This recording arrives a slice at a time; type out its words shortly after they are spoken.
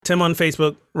Tim on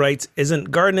Facebook writes, isn't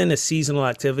gardening a seasonal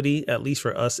activity, at least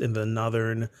for us in the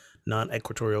northern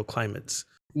non-equatorial climates?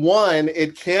 One,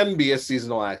 it can be a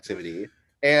seasonal activity.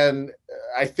 And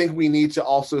I think we need to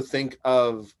also think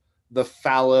of the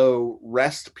fallow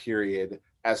rest period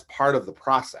as part of the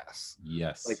process.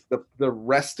 Yes. Like the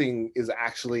resting is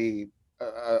actually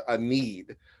a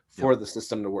need for the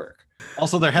system to work.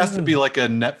 Also, there has to be like a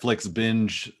Netflix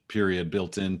binge period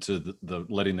built into the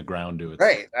letting the ground do it.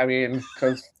 Right. I mean,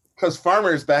 because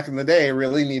farmers back in the day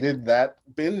really needed that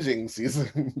binging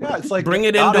season. Yeah, it's like Bring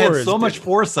it God indoors, had so dude. much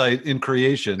foresight in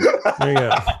creation. There you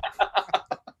go.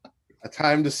 A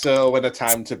time to sow and a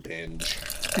time to binge.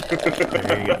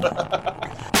 There you go.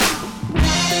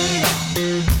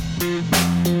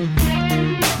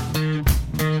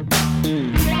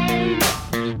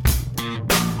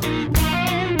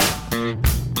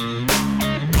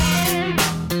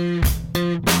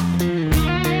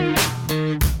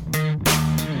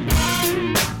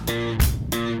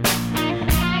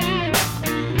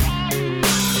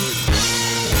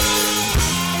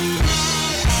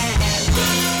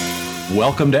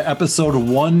 Welcome to episode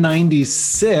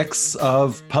 196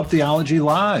 of Pub Theology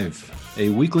Live, a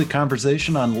weekly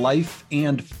conversation on life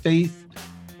and faith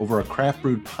over a craft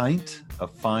brewed pint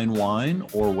of fine wine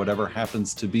or whatever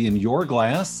happens to be in your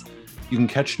glass. You can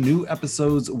catch new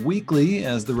episodes weekly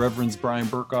as the Reverends Brian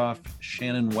Burkhoff,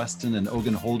 Shannon Weston, and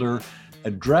Ogun Holder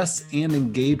address and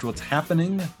engage what's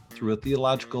happening through a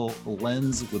theological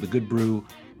lens with a good brew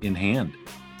in hand.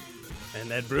 And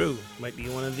that brew might be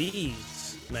one of these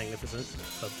magnificent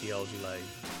Pub Theology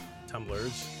Live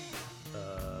tumblers.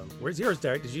 Where's yours,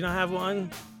 Derek? Did you not have one?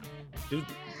 Dude,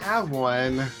 Have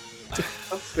one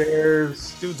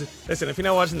upstairs. dude, listen, if you're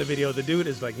not watching the video, the dude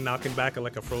is like knocking back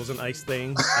like a frozen ice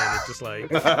thing, and it's just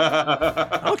like,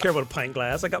 I don't care about a pint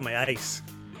glass. I got my ice.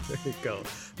 There you go.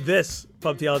 This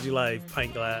Pub Theology Live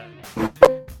pint glass.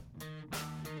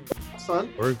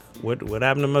 Son. Or what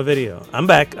happened to my video? I'm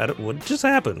back. What just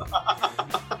happened?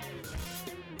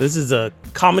 This is a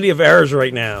comedy of errors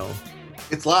right now.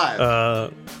 It's live.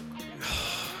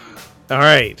 All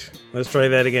right, let's try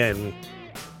that again.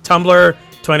 Tumblr,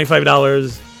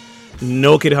 $25.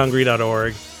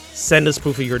 NoKidHungry.org. Send us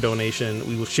proof of your donation.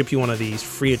 We will ship you one of these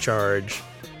free of charge.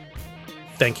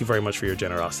 Thank you very much for your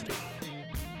generosity.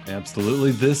 Absolutely.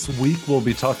 This week we'll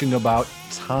be talking about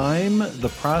time,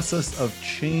 the process of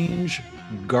change,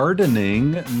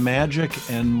 gardening, magic,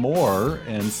 and more.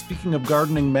 And speaking of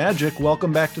gardening magic,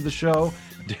 welcome back to the show,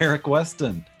 Derek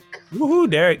Weston. Woohoo,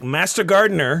 Derek, Master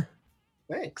Gardener.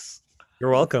 Thanks.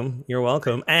 You're welcome. You're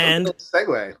welcome. And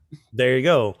Segue. there you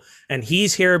go. And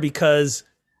he's here because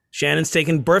Shannon's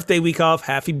taking birthday week off.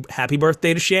 Happy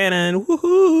birthday to Shannon.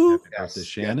 Woohoo. Yes.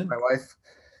 Shannon. My wife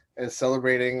is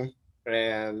celebrating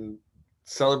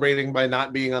by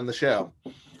not being on the show.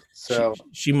 So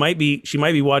she might be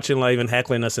watching live and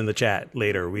heckling us in the chat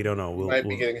later. We don't know. we might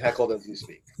be getting heckled as we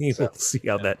speak. We'll see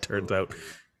how that turns out.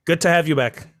 Good to have you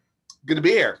back. Good to be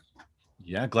here.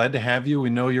 Yeah, glad to have you.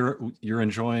 We know you're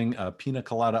enjoying Pina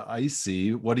Colada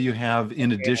Icy. What do you have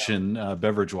in addition,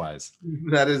 beverage-wise?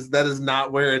 That's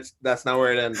not where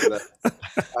it ends.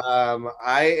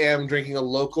 I am drinking a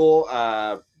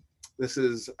local. This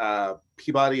is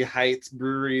Peabody Heights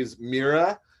Brewery's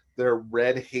Mira, their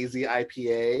red hazy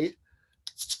IPA.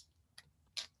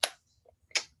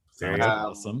 Sounds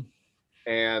awesome.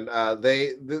 And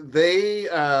they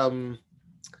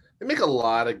make a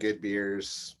lot of good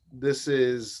beers. This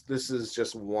is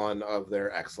just one of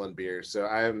their excellent beers. So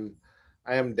I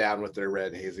am down with their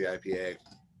red hazy IPA.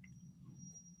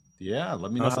 Yeah,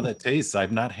 let me know how that tastes.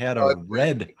 I've not had a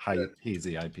red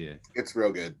hazy IPA. It's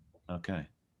real good. Okay.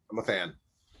 I'm a fan.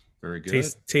 Very good.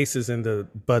 Taste is in the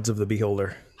buds of the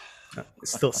beholder.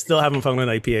 Still haven't found an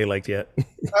IPA liked yet.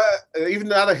 Even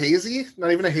not a hazy?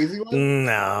 Not even a hazy one?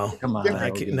 No. Come on.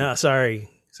 No, sorry.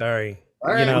 All right.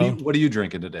 You know, What are you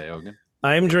drinking today, Ogun?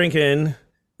 I'm drinking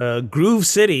Groove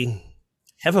City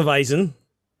Hefeweizen.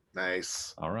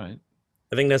 Nice. All right.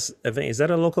 Is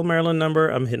that a local Maryland number?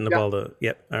 I'm hitting the ball to.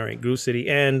 Yep. All right. Groove City.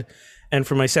 And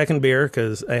for my second beer,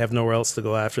 because I have nowhere else to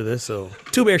go after this, so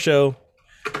 2-beer show.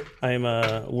 I'm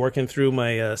working through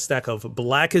my stack of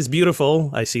Black is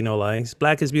Beautiful. I see no lies.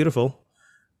 Black is Beautiful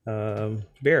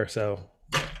beer. So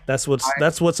that's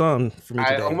what's on for me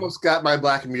today. I almost got my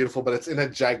Black and Beautiful, but it's in a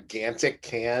gigantic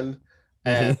can,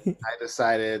 and I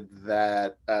decided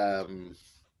that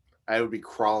I would be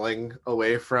crawling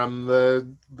away from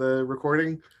the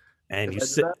recording. And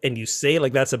you say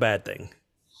like that's a bad thing.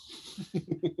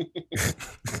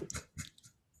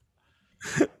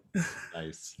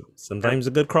 Nice. Sometimes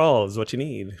a good crawl is what you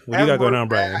need. What I do you have got going more- on, I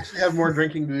Brian? actually have more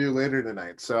drinking to do later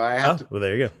tonight, so I Oh, have to. well,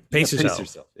 there you go. Pace Yeah,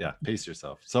 yourself. Yeah, pace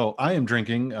yourself. So I am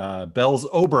drinking Bell's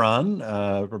Oberon,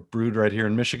 brewed right here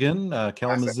in Michigan,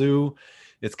 Kalamazoo.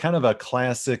 It's kind of a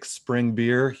classic spring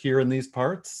beer here in these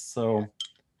parts. So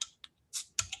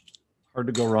hard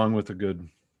to go wrong with a good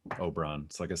Oberon.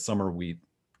 It's like a summer wheat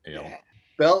ale.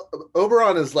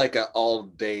 Oberon is like an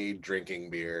all-day drinking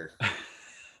beer.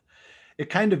 It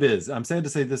kind of is. I'm sad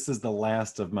to say this is the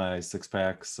last of my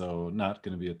 6-pack, so not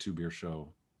going to be a 2-beer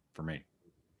show for me.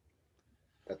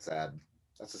 That's sad.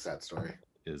 That's a sad story.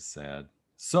 Is sad.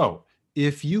 So,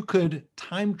 if you could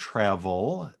time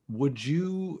travel, do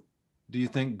you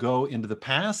think, go into the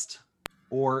past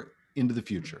or into the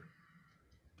future?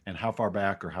 And how far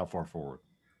back or how far forward?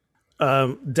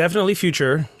 Definitely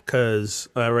future, because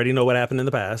I already know what happened in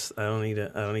the past. I don't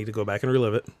need to go back and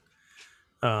relive it.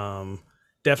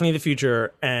 Definitely the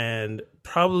future, and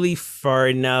probably far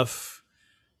enough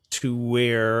to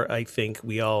where I think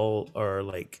we all are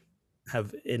like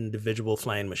have individual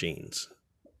flying machines.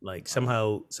 Like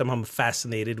somehow I'm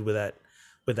fascinated with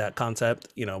that concept,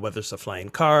 you know, whether it's a flying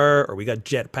car or we got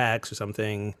jetpacks or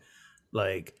something.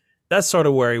 Like that's sort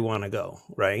of where I want to go,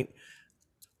 right?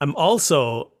 I'm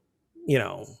also, you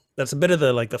know, that's a bit of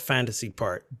the fantasy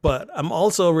part, but I'm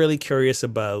also really curious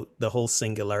about the whole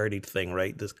singularity thing,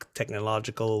 right? This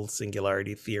technological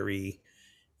singularity theory,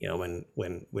 you know,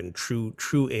 when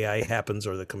true AI happens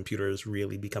or the computers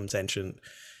really become sentient.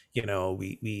 You know,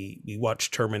 we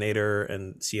watch Terminator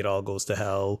and see it all goes to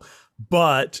hell.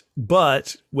 But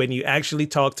when you actually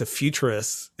talk to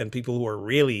futurists and people who are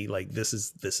really like this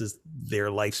is their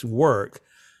life's work,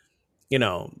 you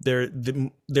know,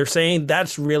 they're saying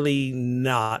that's really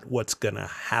not what's gonna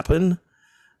happen.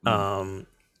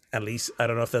 At least I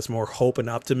don't know if that's more hope and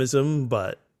optimism,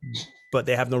 but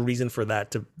they have no reason for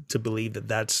that to believe that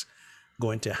that's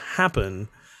going to happen.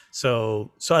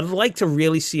 So I'd like to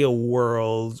really see a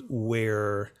world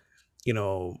where, you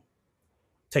know,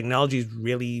 technology is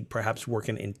really perhaps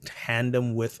working in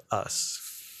tandem with us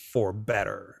for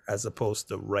better, as opposed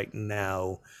to right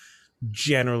now,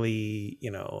 generally,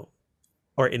 you know,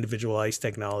 our individualized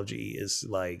technology is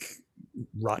like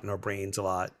rotting our brains a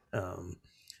lot.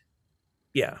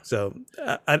 Yeah, so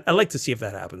I'd like to see if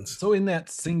that happens. So in that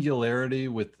singularity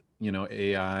with, you know,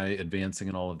 AI advancing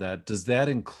and all of that, does that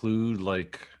include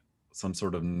like some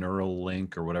sort of neural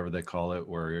link or whatever they call it,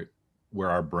 where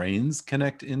our brains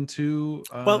connect into?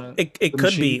 Well, it could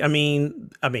machine? be. I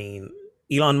mean,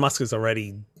 Elon Musk has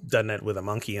already done that with a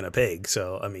monkey and a pig.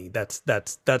 So I mean, that's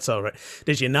all right.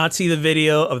 Did you not see the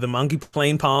video of the monkey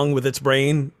playing Pong with its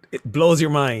brain? It blows your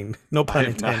mind. No pun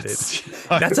intended.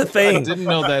 That's a thing. I didn't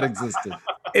know that existed.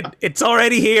 It's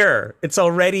already here. It's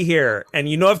already here. And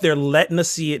you know, if they're letting us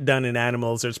see it done in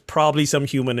animals, there's probably some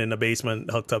human in the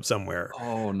basement hooked up somewhere.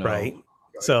 Oh no! Right.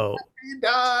 So Let me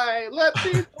die.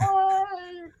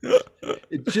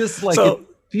 It just like it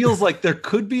feels like there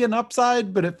could be an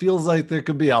upside, but it feels like there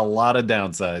could be a lot of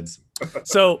downsides.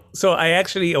 So I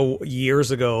actually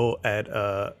years ago at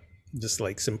this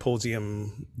like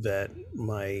symposium that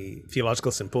my theological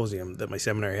symposium that my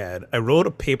seminary had, I wrote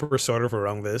a paper sort of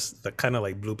around this that kind of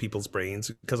like blew people's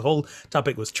brains, because the whole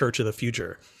topic was Church of the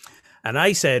Future. And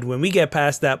I said, when we get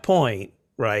past that point,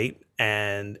 right,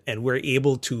 and we're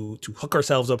able to hook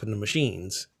ourselves up in the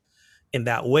machines in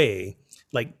that way,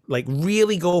 like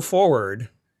really go forward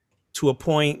to a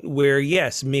point where,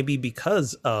 yes, maybe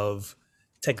because of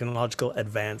technological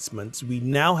advancements, we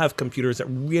now have computers that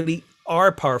really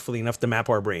are powerful enough to map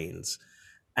our brains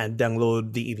and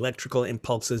download the electrical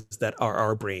impulses that are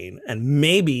our brain. And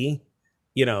maybe,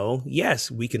 you know, yes,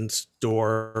 we can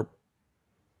store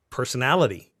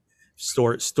personality,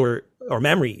 store or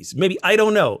memories. Maybe, I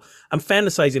don't know. I'm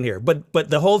fantasizing here, but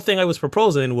the whole thing I was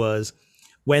proposing was,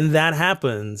 when that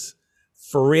happens,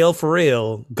 for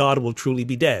real, God will truly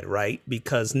be dead, right?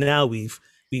 Because now we've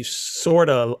sort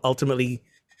of ultimately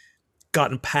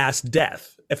gotten past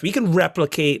death. If we can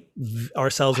replicate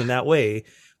ourselves in that way,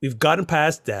 we've gotten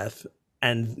past death.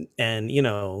 And you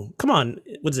know, come on,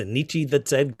 what is it, Nietzsche that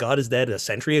said God is dead a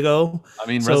century ago? I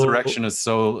mean, resurrection is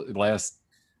so last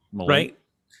millennium. Right.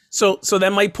 So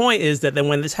then my point is that then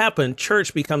when this happened,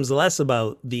 church becomes less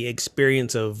about the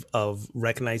experience of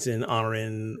recognizing,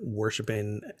 honoring,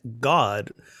 worshiping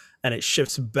God, and it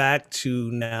shifts back to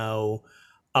now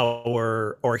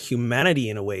our humanity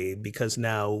in a way, because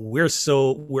now we're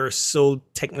so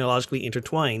technologically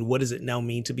intertwined. What does it now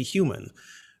mean to be human?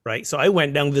 Right. So I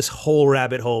went down this whole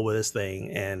rabbit hole with this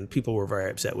thing, and people were very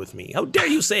upset with me. How dare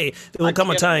you say there will come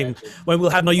a time when we'll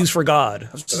have no use for God?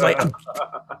 I was just like,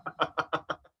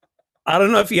 I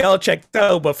don't know if y'all checked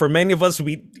out, but for many of us,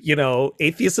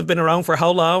 atheists have been around for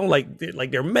how long? Like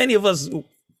there are many of us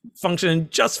functioning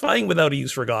just fine without a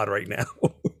use for God right now.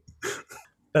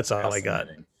 That's all I got.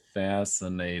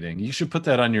 Fascinating. You should put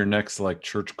that on your next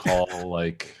church call,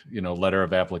 letter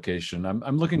of application.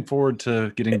 I'm looking forward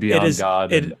to getting beyond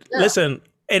God. Listen,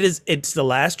 it's the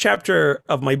last chapter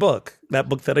of my book. That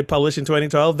book that I published in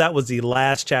 2012, that was the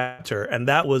last chapter, and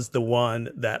that was the one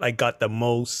that I got the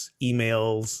most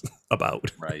emails about.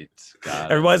 Right.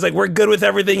 Everybody's like, "We're good with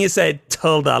everything you said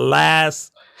till the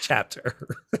last chapter."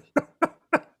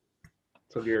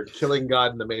 So you're killing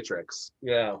God in the Matrix.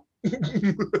 Yeah.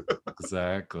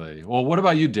 Exactly. Well, what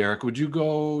about you, Derek? Would you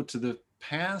go to the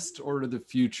past or to the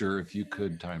future if you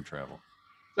could time travel?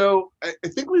 So I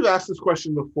think we've asked this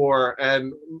question before,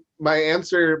 and my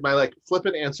answer, my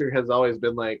flippant answer, has always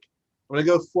been I'm going to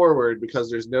go forward because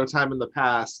there's no time in the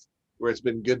past where it's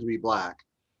been good to be black.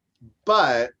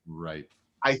 But right,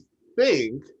 I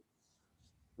think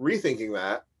rethinking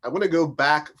that, I want to go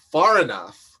back far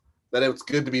enough that it's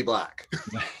good to be black.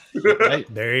 Right,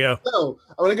 there you go. So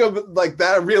I want to go like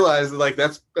that. I realize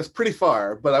that's pretty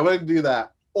far, but I want to do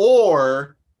that,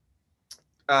 or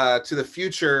to the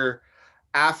future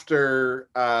after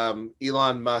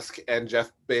Elon Musk and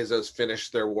Jeff Bezos finish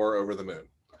their war over the moon.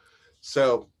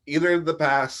 So either the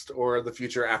past or the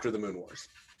future after the moon wars.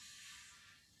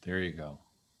 There you go.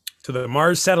 To the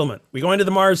Mars settlement. We go into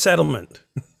the Mars settlement.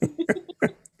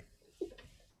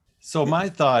 So my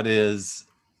thought is,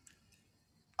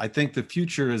 I think the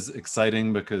future is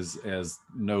exciting because, as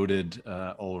noted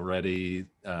already,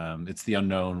 it's the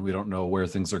unknown. We don't know where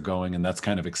things are going, and that's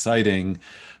kind of exciting.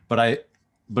 But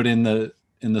in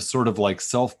the sort of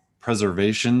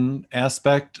self-preservation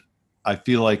aspect, I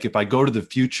feel like if I go to the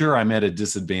future, I'm at a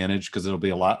disadvantage because it'll be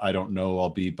a lot I don't know. I'll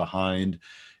be behind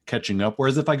catching up.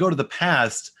 Whereas if I go to the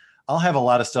past, I'll have a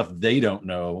lot of stuff they don't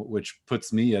know, which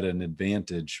puts me at an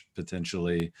advantage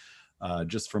potentially.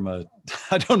 Just from I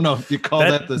don't know if you call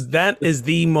that this. That is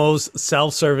the most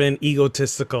self-serving,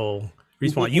 egotistical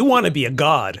response. You want to be a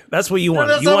god. That's what you want.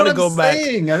 No, you want to go back.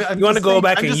 You want to go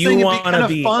back and you want to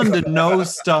be fun to know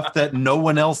stuff that no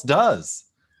one else does.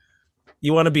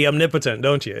 You want to be omnipotent,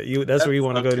 don't you? That's where you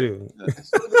want to go do.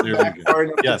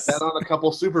 Yes. Bet on a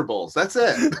couple Super Bowls. That's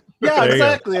it. Yeah,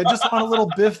 exactly. I just want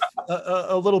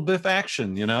a little Biff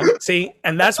action, See,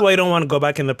 and that's why I don't want to go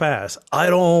back in the past.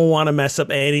 I don't want to mess up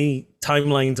any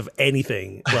timelines of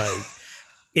anything.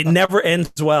 It never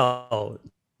ends well.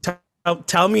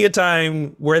 Tell me a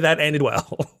time where that ended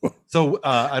well. So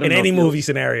I don't in know any movie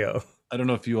scenario. I don't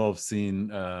know if you all have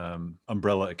seen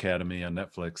Umbrella Academy on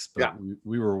Netflix, but yeah.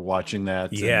 we were watching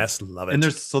that. Yes, love it. And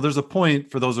there's a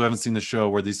point for those who haven't seen the show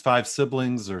where these 5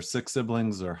 siblings or 6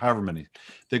 siblings or however many,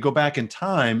 they go back in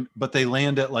time, but they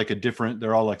land at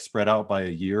they're all spread out by a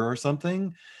year or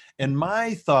something. And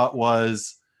my thought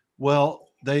was, well,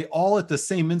 they all at the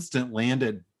same instant land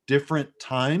at different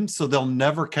times, so they'll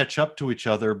never catch up to each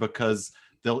other because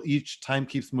each time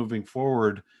keeps moving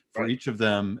forward for each of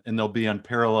them, and they'll be on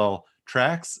parallel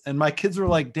tracks. And my kids were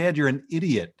like, "Dad, you're an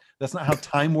idiot. That's not how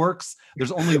time works.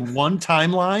 There's only one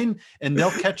timeline and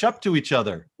they'll catch up to each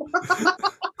other."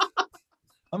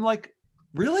 I'm like,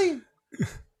 really?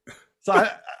 So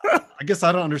I guess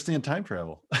I don't understand time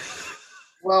travel.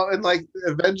 Well, and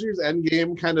Avengers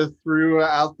Endgame kind of threw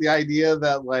out the idea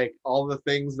that all the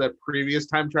things that previous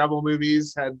time travel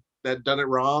movies had done it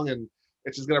wrong, and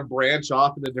it's just going to branch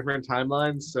off into different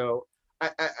timelines. So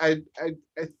I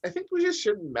think we just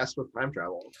shouldn't mess with time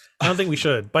travel. I don't think we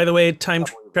should. By the way, time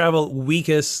travel,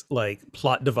 weakest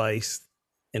plot device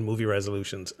in movie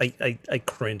resolutions. I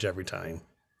cringe every time.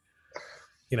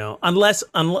 Unless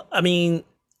I mean,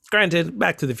 granted,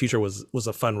 Back to the Future was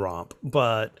a fun romp,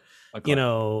 but I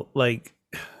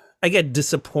get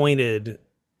disappointed.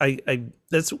 I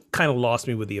that's kind of lost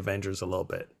me with the Avengers a little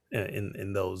bit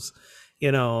in those.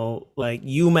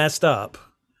 You messed up.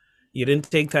 You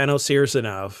didn't take Thanos serious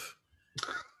enough.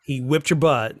 He whipped your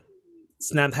butt,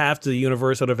 snapped half the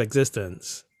universe out of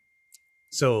existence.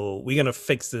 So we're gonna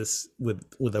fix this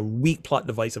with a weak plot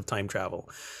device of time travel.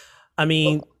 I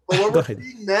mean, what we're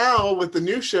seeing now with the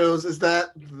new shows is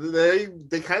that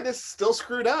they kind of still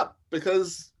screwed up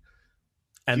because.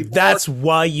 And that's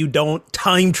why you don't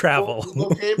time travel.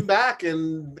 People came back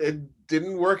and it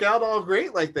didn't work out all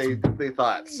great like they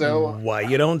thought. So why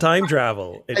you don't time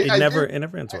travel? It never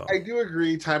ends well. I do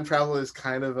agree. Time travel is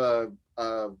kind of a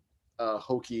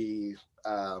hokey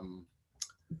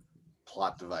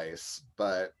plot device,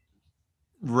 but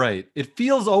right. It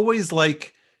feels always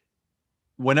like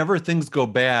whenever things go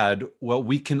bad, well,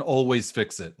 we can always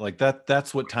fix it. Like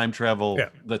that's what time travel, Yeah.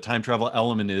 the time travel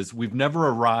element is. We've never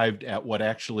arrived at what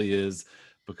actually is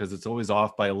because it's always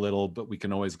off by a little, but we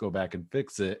can always go back and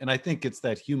fix it. And I think it's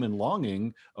that human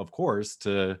longing, of course,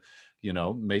 to,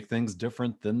 make things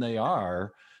different than they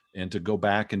are and to go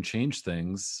back and change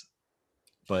things.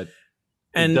 But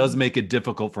it does make it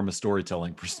difficult from a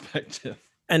storytelling perspective.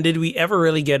 And did we ever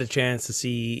really get a chance to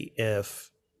see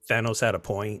if Thanos had a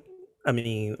point? I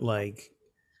mean, like,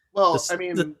 Well,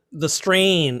 the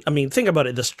strain. I mean, think about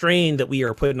it. The strain that we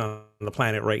are putting on the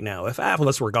planet right now. If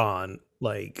Atlas were gone,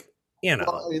 like,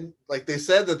 well, like they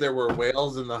said that there were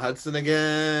whales in the Hudson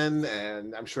again,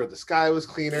 and I'm sure the sky was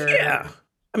cleaner. Yeah.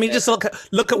 I mean, just look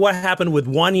at what happened with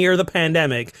 1 year of the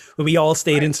pandemic when we all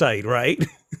stayed inside, right?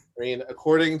 I mean,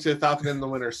 according to Falcon and the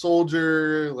Winter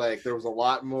Soldier, like there was a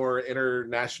lot more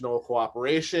international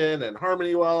cooperation and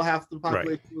harmony while half the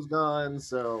population was gone.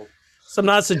 So I'm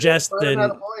not suggesting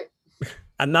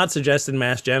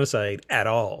mass genocide at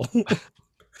all.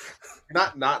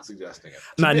 not suggesting it.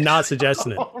 Not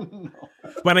suggesting it. Oh, no.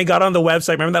 When I got on the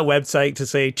website, remember that website to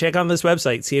say, check on this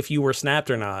website, see if you were snapped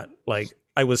or not. Like,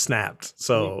 I was snapped.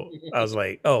 So I was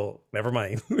like, oh, never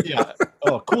mind. Yeah.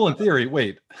 Oh, cool in theory.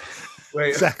 Wait.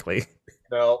 Exactly.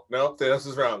 No, this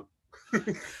is wrong.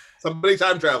 Somebody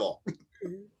time travel.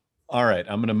 All right,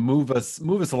 I'm going to move us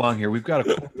along here. We've got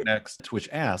a quote next which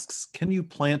asks, can you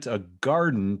plant a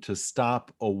garden to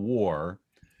stop a war?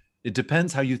 It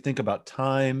depends how you think about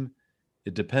time.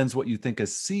 It depends what you think a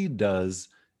seed does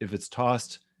if it's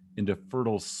tossed into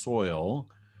fertile soil.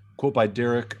 Quote by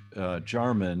Derek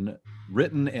Jarman,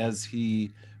 written as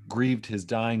he grieved his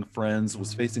dying friends,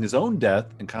 was facing his own death,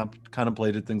 and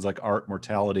contemplated things like art,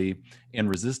 mortality, and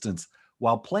resistance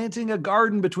while planting a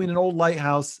garden between an old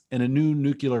lighthouse and a new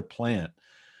nuclear plant.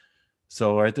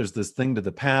 So, right, there's this thing to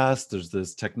the past. There's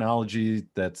this technology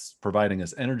that's providing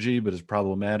us energy, but is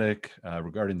problematic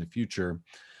regarding the future.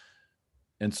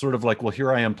 And sort of like, well,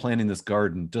 here I am planting this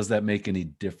garden. Does that make any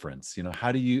difference?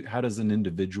 How does an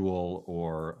individual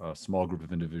or a small group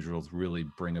of individuals really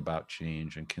bring about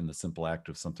change? And can the simple act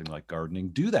of something like gardening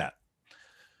do that?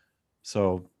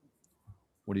 So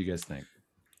what do you guys think?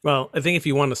 Well, I think if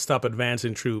you want to stop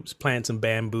advancing troops, plant some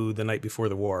bamboo the night before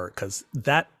the war, because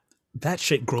that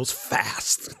shit grows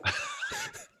fast.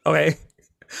 Okay.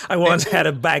 I once had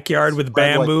a backyard with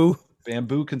bamboo. Like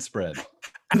bamboo can spread.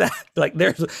 Like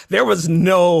there was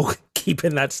no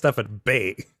keeping that stuff at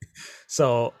bay.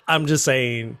 So I'm just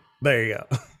saying, there you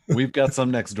go. We've got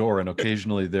some next door, and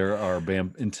occasionally there are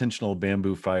intentional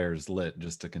bamboo fires lit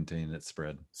just to contain its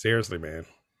spread. Seriously, man.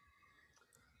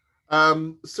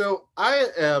 So I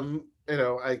am,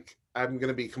 I'm going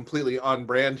to be completely on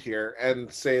brand here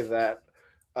and say that,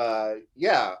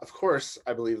 yeah, of course,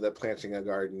 I believe that planting a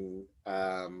garden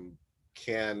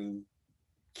can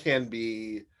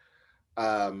be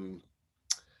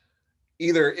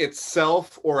either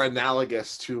itself or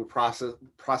analogous to a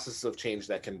process of change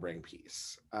that can bring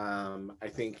peace. I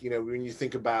think, when you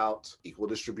think about equal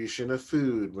distribution of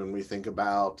food, when we think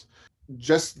about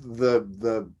just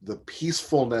the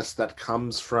peacefulness that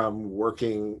comes from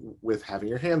working with having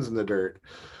your hands in the dirt,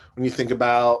 when you think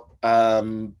about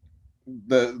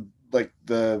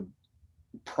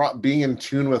being in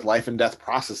tune with life and death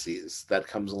processes that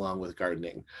comes along with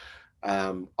gardening,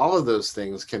 all of those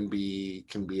things can be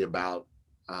about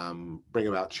bring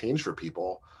about change for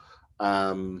people.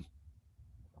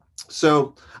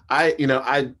 So I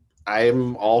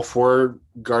am all for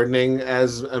gardening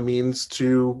as a means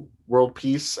to world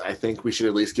peace. I think we should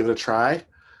at least give it a try.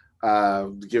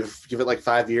 Give it like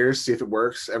 5 years, see if it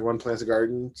works. Everyone plants a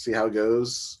garden, see how it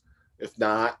goes. If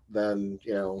not, then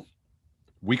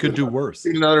we could do worse.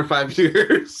 Another 5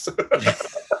 years.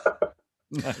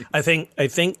 Nice. I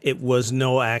think it was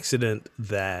no accident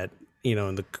that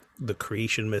in the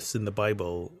creation myths in the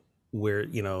Bible, where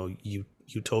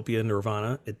utopia,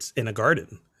 nirvana, it's in a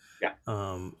garden. Yeah.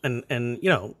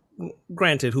 And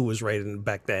granted, who was writing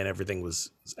back then, everything was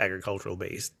agricultural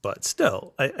based, but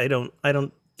still, I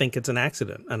don't think it's an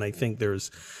accident, and I think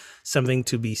there's something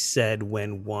to be said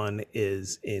when one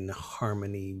is in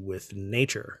harmony with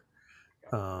nature.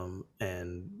 And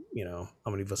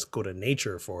how many of us go to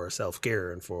nature for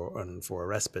self-care and for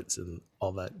respites and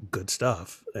all that good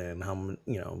stuff, and how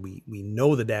we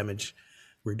know the damage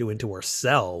we're doing to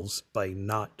ourselves by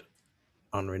not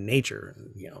honoring nature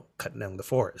and cutting down the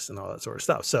forest and all that sort of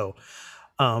stuff. So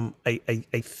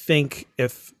I think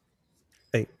if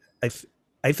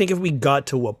we got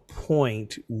to a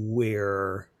point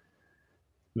where,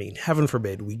 heaven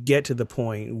forbid, we get to the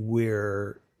point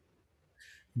where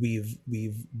we've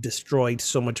destroyed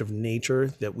so much of nature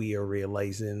that we are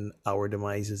realizing our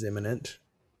demise is imminent.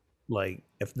 Like,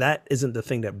 if that isn't the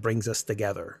thing that brings us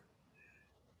together,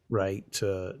 right?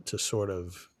 To sort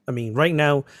of, I mean, right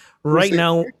now, You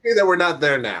say that we're not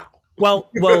there now. well,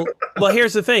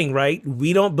 here's the thing, right?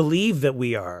 We don't believe that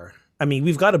we are. I mean,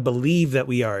 we've got to believe that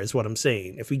we are, is what I'm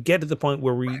saying. If we get to the point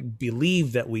where we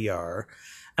believe that we are,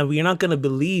 and we're not going to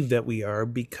believe that we are,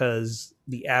 because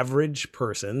the average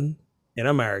person in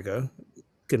America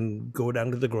can go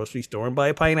down to the grocery store and buy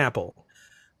a pineapple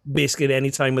basically at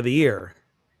any time of the year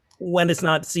when it's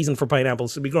not season for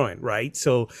pineapples to be growing, right?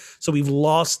 So we've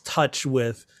lost touch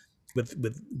with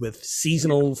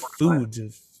seasonal foods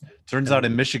and Turns out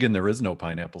in Michigan there is no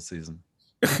pineapple season.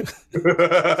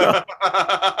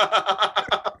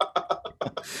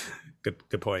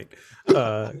 good point.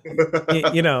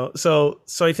 You know, so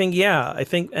I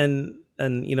think, and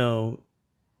you know,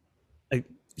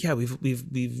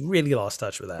 we've really lost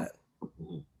touch with that.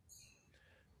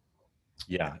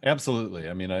 Yeah, absolutely.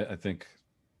 I mean, I think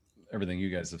everything you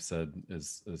guys have said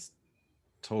is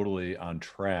totally on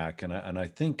track, and I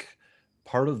think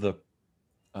part of the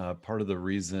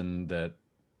reason that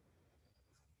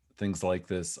things like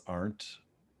this aren't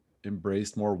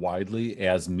embraced more widely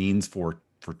as means for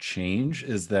change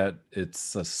is that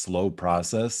it's a slow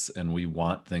process, and we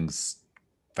want things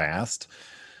fast.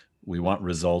 We want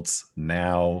results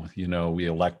now. You know, we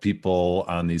elect people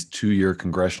on these 2-year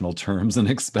congressional terms and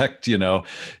expect, you know,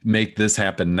 make this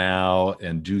happen now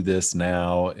and do this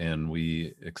now. And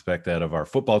we expect that of our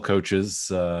football coaches,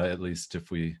 at least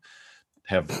if we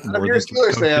have more than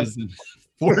coaches in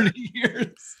 40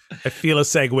 years. I feel a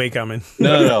segue coming.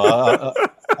 No,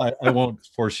 I won't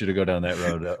force you to go down that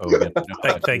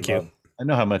road. Thank you. I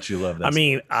know how much you love that. I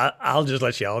mean, I'll just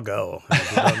let y'all go.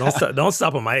 Don't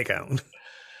stop on my account.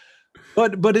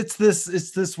 But it's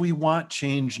this we want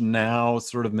change now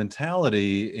sort of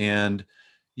mentality. And,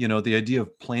 you know, the idea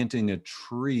of planting a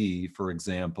tree, for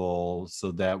example,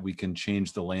 so that we can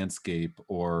change the landscape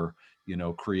or, you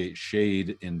know, create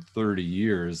shade in 30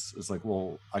 years is like,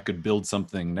 well, I could build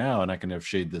something now and I can have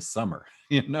shade this summer,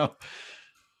 you know.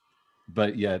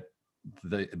 But yet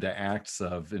the acts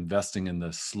of investing in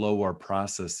the slower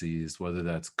processes, whether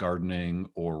that's gardening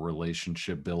or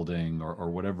relationship building or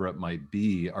whatever it might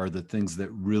be, are the things that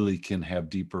really can have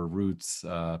deeper roots,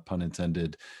 pun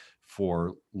intended,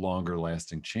 for longer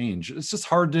lasting change. It's just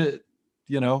hard to,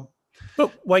 you know.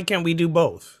 But why can't we do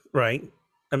both, right?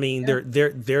 I mean,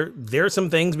 there are some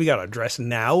things we got to address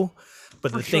now,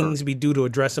 but the things we do to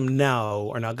address them now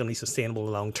are not going to be sustainable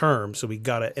long term. So we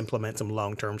got to implement some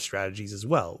long term strategies as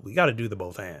well. We got to do the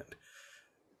both hand.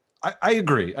 I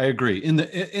agree.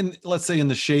 In let's say in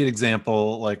the shade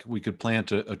example, like we could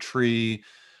plant a tree,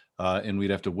 and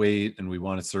we'd have to wait, and we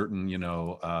want a certain, you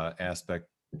know, aspect,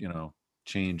 you know,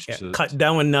 change to cut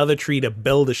down another tree to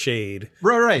build a shade.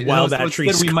 Right. While that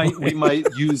tree, we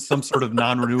might use some sort of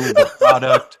non-renewable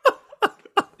product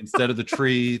instead of the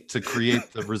tree to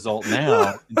create the result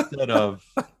now instead of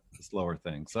the slower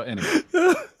thing. So anyway,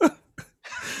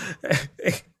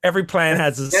 every plant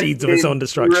has the seeds of its own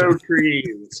destruction.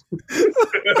 Trees.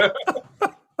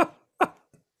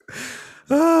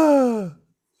 Oh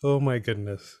my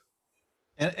goodness.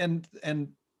 And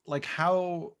like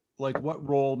how, like what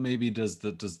role maybe does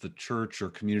the church or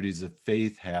communities of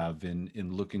faith have in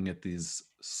looking at these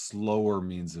slower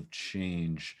means of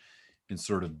change in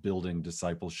sort of building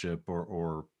discipleship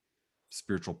or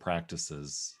spiritual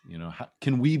practices? You know, how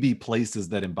can we be places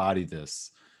that embody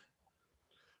this?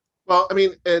 Well, I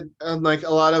mean, and like a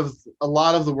lot of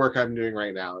the work I'm doing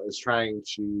right now is trying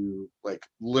to like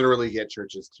literally get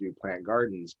churches to plant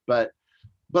gardens. But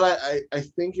I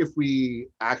think if we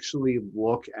actually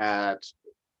look at,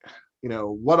 you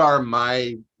know, what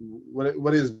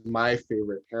is my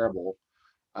favorite parable,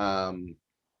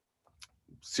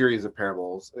 series of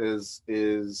parables is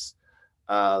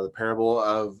the parable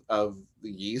of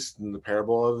the yeast and the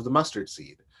parable of the mustard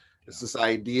seed. It's this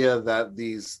idea that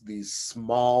these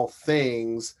small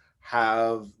things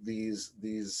have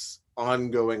these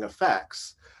ongoing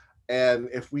effects. And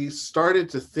if we started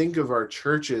to think of our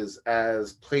churches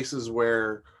as places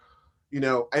where, you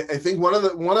know, I think one of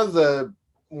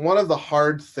the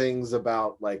hard things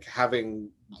about like having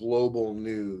global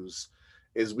news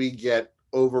is we get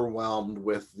overwhelmed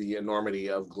with the enormity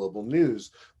of global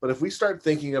news. But if we start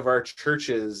thinking of our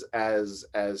churches as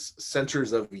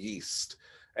centers of yeast,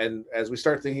 and as we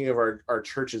start thinking of our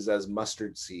churches as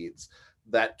mustard seeds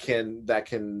that can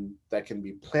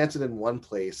be planted in one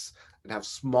place and have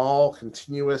small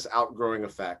continuous outgrowing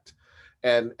effect,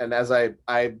 and as I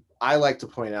like to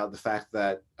point out the fact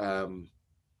that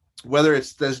whether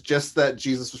it's just that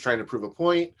Jesus was trying to prove a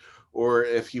point, or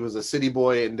if he was a city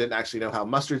boy and didn't actually know how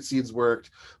mustard seeds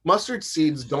worked. Mustard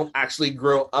seeds don't actually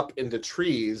grow up into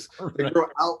trees. They grow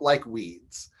out like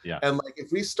weeds. Yeah. And like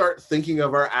if we start thinking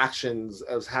of our actions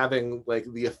as having like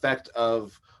the effect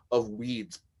of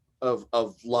weeds of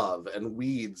love, and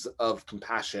weeds of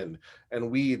compassion,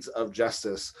 and weeds of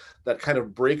justice that kind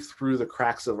of break through the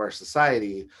cracks of our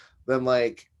society, then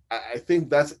like I think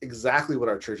that's exactly what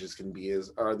our churches can be,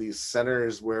 are these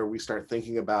centers where we start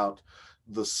thinking about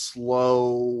the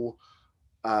slow,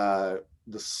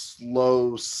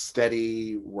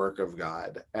 steady work of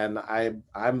God. And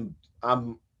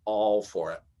I'm all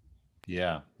for it.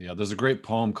 Yeah. There's a great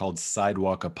poem called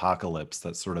Sidewalk Apocalypse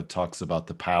that sort of talks about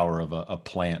the power of a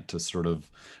plant to sort of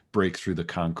break through the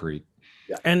concrete.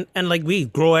 Yeah. And like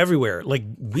weeds grow everywhere. Like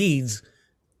weeds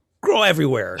grow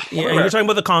everywhere. Yeah, you're talking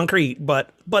about the concrete,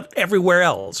 but everywhere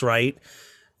else, right?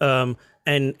 And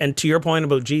to your point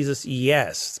about Jesus,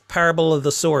 yes, parable of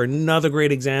the sower, another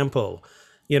great example.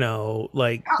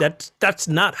 Like that's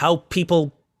not how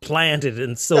people planted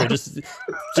and so just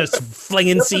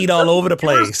flinging seed all over the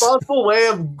place. Responsible way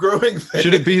of growing things.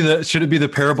 Should it be the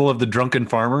parable of the drunken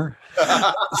farmer?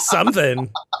 something.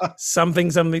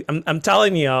 I'm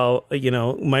telling y'all,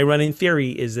 my running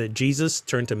theory is that Jesus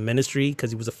turned to ministry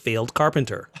because he was a failed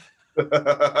carpenter.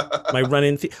 My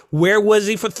running where was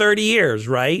he for 30 years?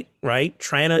 Right?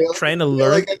 Trying to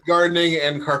learn like gardening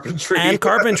and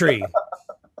carpentry.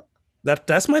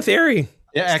 That's my theory.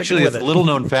 Yeah, actually, it's a little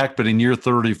known fact, but in year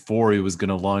 34, he was going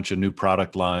to launch a new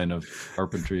product line of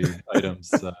carpentry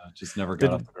items. Just never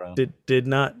got off the ground. Did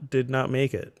not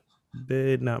make it.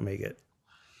 Did not make it.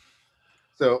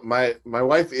 So my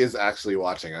wife is actually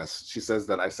watching us. She says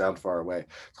that I sound far away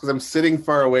because I'm sitting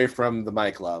far away from the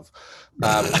mic, love.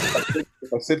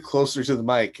 If I sit closer to the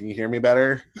mic, can you hear me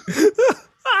better?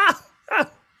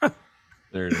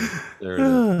 There it is.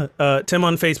 Tim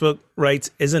on Facebook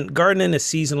writes, "Isn't gardening a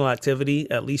seasonal activity,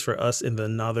 at least for us in the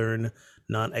northern,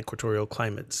 non-equatorial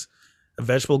climates? A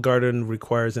vegetable garden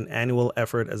requires an annual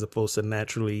effort as opposed to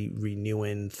naturally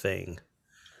renewing thing."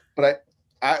 But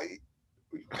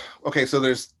okay, so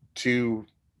there's two,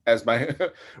 as my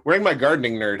wearing my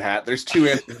gardening nerd hat, there's two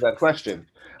answers to that question.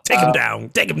 Take him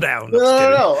down.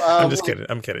 No. I'm just kidding.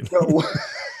 I'm kidding.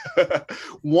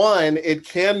 One, it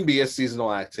can be a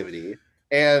seasonal activity.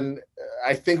 And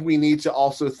I think we need to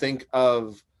also think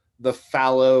of the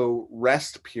fallow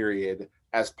rest period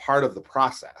as part of the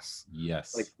process.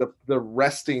 Yes. Like the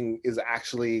resting is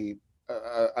actually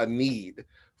a need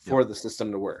for the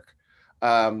system to work.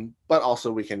 But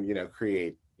also we can,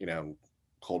 create,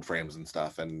 cold frames and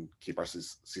stuff and keep our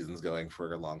seasons going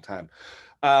for a long time.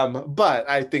 But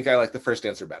I think I like the first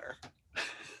answer better.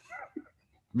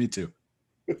 Me too.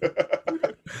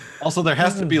 Also, there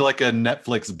has to be like a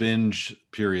Netflix binge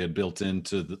period built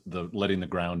into the letting the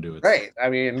ground do it. Right. I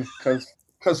mean,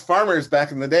 because farmers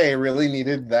back in the day really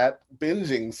needed that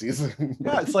binging season.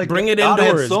 Yeah, it's like bring it God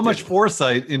indoors. Had so much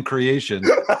foresight in creation.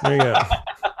 There you go.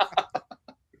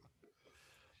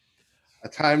 A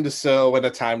time to sow and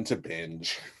a time to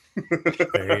binge.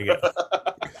 There you go.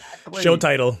 Exactly. Show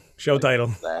title.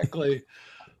 Exactly.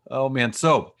 Oh man.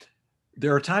 So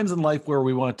there are times in life where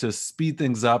we want to speed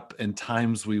things up and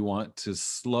times we want to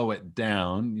slow it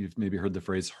down. You've maybe heard the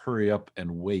phrase hurry up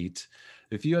and wait.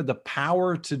 If you had the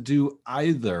power to do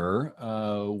either,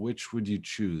 which would you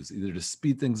choose? Either to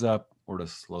speed things up or to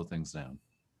slow things down?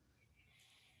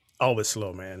 Always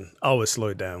slow, man. Always slow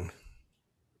it down.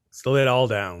 Slow it all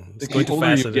down. It's going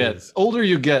The too fast. older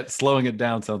you get, slowing it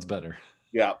down sounds better.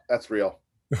 Yeah, that's real.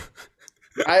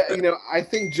 I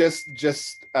think just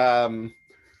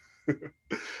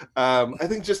I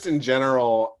think just in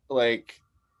general, like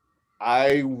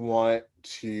I want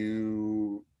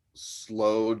to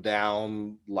slow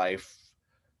down life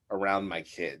around my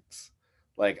kids.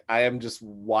 Like I am just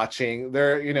watching,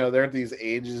 they're at these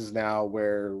ages now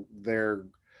where they're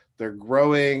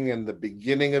growing and the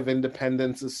beginning of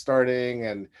independence is starting,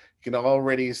 and you can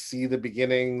already see the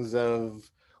beginnings of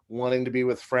wanting to be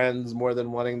with friends more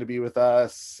than wanting to be with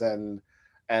us, and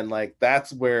like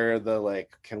that's where the like,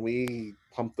 can we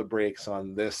pump the brakes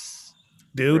on this?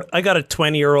 Dude, I got a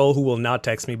 20-year-old who will not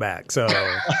text me back, so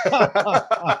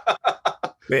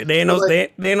they ain't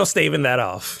no staving that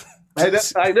off. I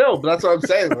know, but that's what I'm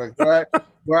saying. Like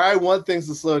where I want things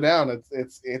to slow down,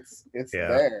 it's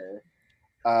there.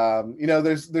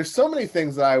 There's so many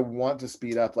things that I want to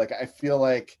speed up. Like I feel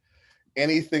like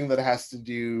anything that has to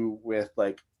do with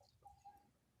like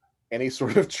any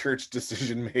sort of church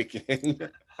decision making,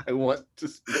 I want to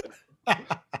speed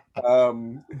up.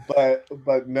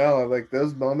 But no, like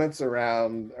those moments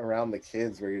around the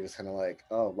kids where you're just kind of like,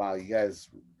 oh wow, you guys,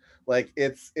 like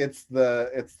it's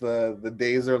the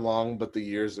days are long but the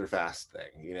years are fast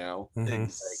thing, you know. Mhm.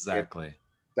 Exactly.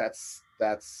 That's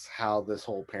how this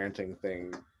whole parenting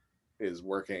thing is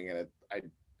working, and I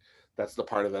that's the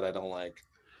part of it I don't like.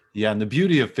 Yeah, and the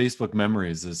beauty of Facebook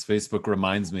memories is Facebook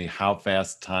reminds me how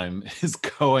fast time is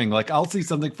going. Like I'll see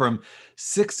something from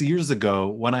 6 years ago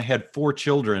when I had 4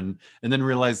 children, and then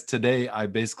realize today I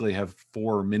basically have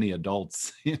 4 mini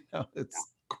adults.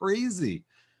 It's crazy.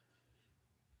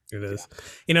 It is.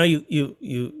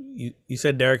 You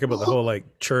said, Derek, about the whole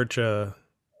like church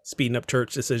speeding up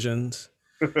church decisions.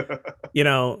 You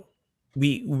know,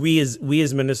 we as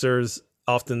ministers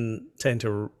often tend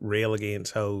to rail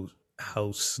against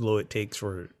how slow it takes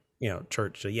for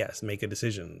church to make a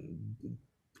decision,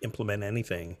 implement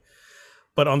anything.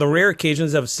 But on the rare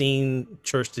occasions I've seen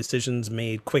church decisions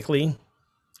made quickly,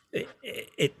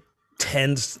 it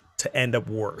tends to end up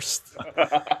worse.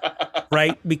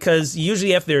 Right? Because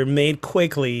usually if they're made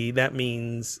quickly, that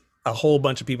means a whole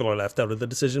bunch of people are left out of the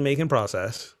decision making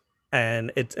process.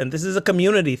 And this is a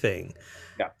community thing.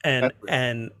 Yeah.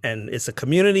 And it's a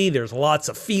community. There's lots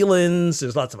of feelings,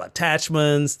 there's lots of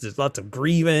attachments, there's lots of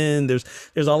grieving, there's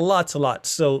a lot.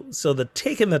 So the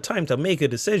taking the time to make a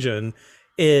decision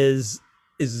is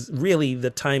really the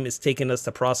time it's taking us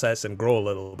to process and grow a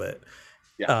little bit.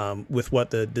 With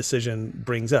what the decision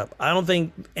brings up. I don't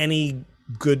think any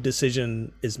good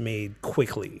decision is made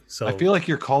quickly. So I feel like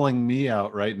you're calling me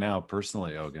out right now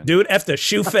personally, Ogun. Dude, if the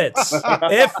shoe fits.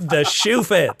 If the shoe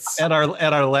fits. At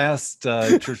our last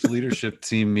church leadership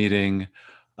team meeting,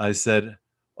 I said,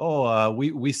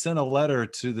 we sent a letter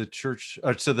to the church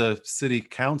or to the city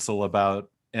council about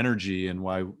energy and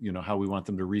why, how we want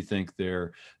them to rethink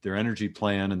their energy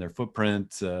plan and their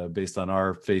footprint based on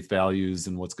our faith values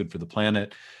and what's good for the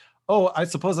planet. Oh, I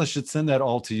suppose I should send that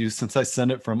all to you since I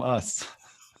sent it from us.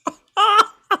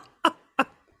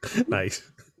 Nice.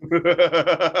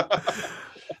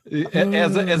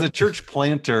 As a church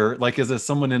planter, like as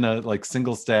someone in a like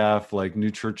single staff, like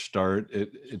new church start,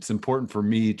 it's important for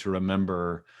me to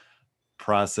remember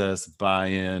process,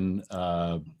 buy-in,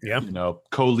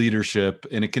 co-leadership.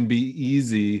 And it can be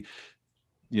easy,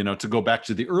 to go back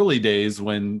to the early days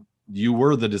when you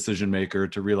were the decision maker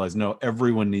to realize, no,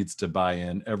 everyone needs to buy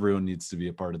in. Everyone needs to be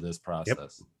a part of this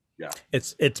process. Yep. Yeah.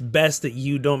 It's best that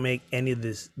you don't make any of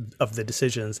the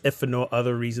decisions, if for no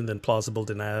other reason than plausible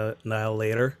denial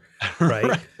later.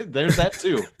 Right. There's that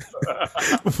too.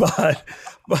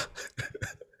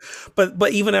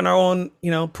 But even in our own,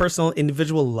 personal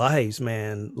individual lives,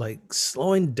 man, like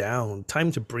slowing down,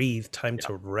 time to breathe, time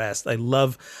to rest. I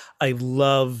love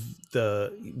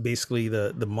the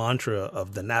mantra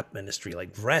of the NAP ministry, like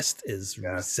rest is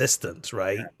resistance,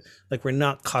 right? Yeah. Like we're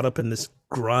not caught up in this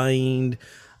grind.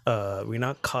 We're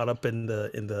not caught up in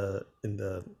the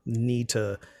need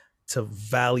to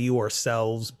value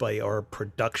ourselves by our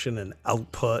production and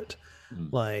output.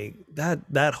 Like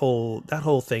that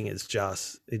whole thing is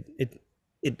just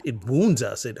it wounds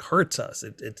us, it hurts us,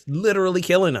 it's literally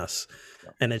killing us.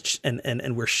 And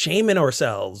and we're shaming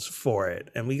ourselves for it,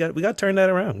 and we got to turn that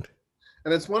around.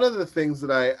 And it's one of the things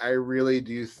that I really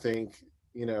do think,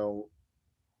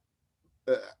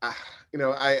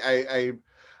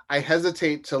 I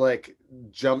hesitate to like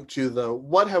jump to the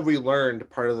what have we learned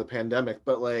part of the pandemic,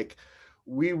 but like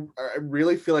I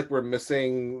really feel like we're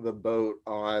missing the boat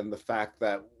on the fact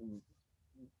that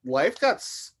life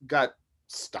got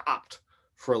stopped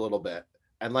for a little bit,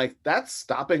 and like that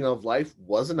stopping of life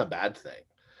wasn't a bad thing,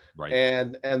 right?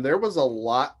 And there was a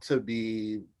lot to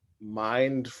be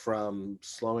mined from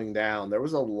slowing down. There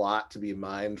was a lot to be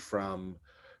mined from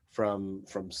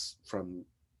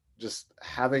just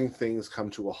having things come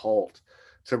to a halt,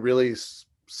 to really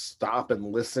stop and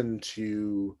listen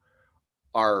to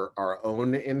our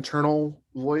own internal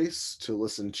voice, to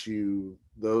listen to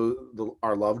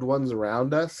our loved ones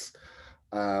around us,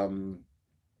 to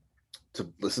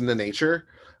listen to nature.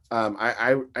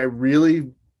 I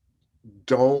really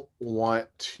don't want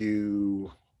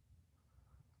to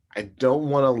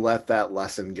let that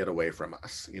lesson get away from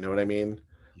us. You know what I mean?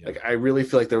 Yeah. Like I really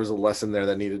feel like there was a lesson there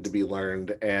that needed to be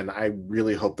learned, and I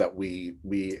really hope that we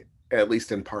at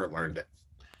least in part learned it.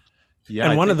 Yeah,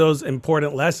 and one of those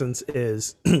important lessons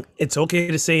is it's okay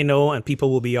to say no, and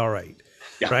people will be all right.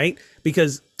 Yeah. Right?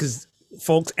 Because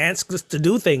folks ask us to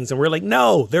do things, and we're like,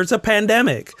 no, there's a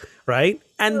pandemic, right?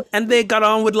 And they got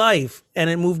on with life, and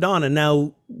it moved on, and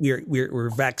now we're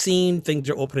vaccinated, things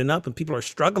are opening up, and people are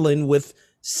struggling with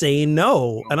saying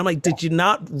no. And I'm like, did you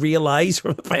not realize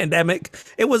from the pandemic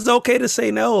it was okay to say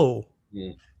no?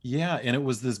 Yeah, and it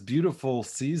was this beautiful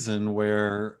season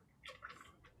where,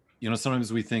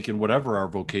 sometimes we think in whatever our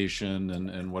vocation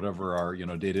and whatever our,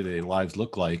 day-to-day lives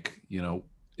look like,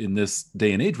 in this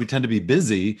day and age, we tend to be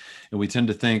busy and we tend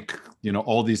to think,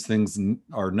 all these things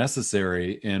are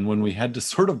necessary. And when we had to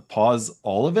sort of pause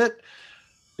all of it,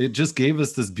 it just gave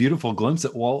us this beautiful glimpse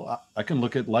at, well, I can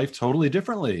look at life totally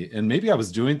differently. And maybe I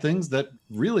was doing things that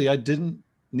really I didn't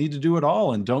need to do at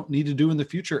all and don't need to do in the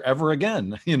future ever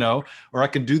again, or I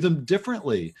can do them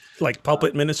differently. Like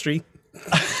pulpit ministry.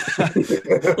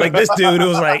 Like this dude who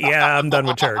was like, yeah, I'm done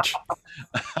with church.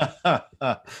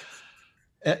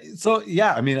 So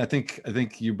yeah, I mean, I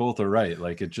think you both are right.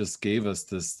 Like, it just gave us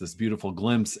this beautiful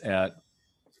glimpse at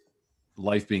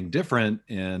life being different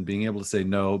and being able to say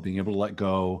no, being able to let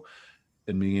go,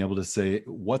 and being able to say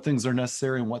what things are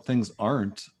necessary and what things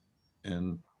aren't.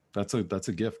 And that's a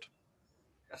gift.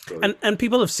 And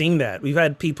people have seen that. We've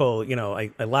had people,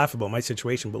 I laugh about my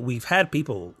situation, but we've had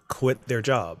people quit their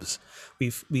jobs.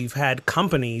 We've had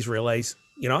companies realize,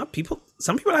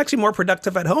 some people are actually more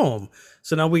productive at home.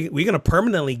 So now we're going to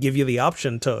permanently give you the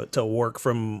option to work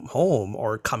from home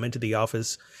or come into the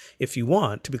office if you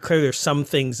want. To be clear, there's some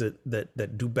things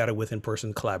that do better with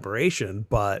in-person collaboration,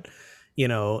 but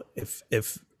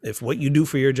if what you do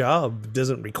for your job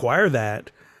doesn't require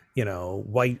that,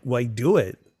 why do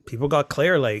it? People got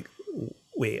clear, like,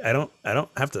 wait, I don't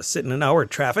have to sit in an hour of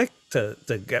traffic to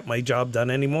get my job done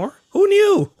anymore. Who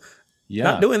knew? Yeah.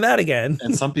 Not doing that again.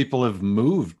 And some people have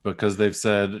moved because they've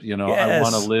said, Yes. I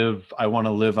want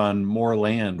to live on more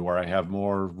land where I have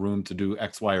more room to do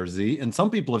X, Y, or Z. And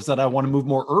some people have said, I want to move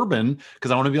more urban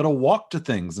because I want to be able to walk to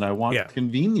things and I want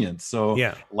convenience. So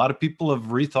a lot of people have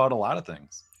rethought a lot of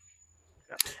things.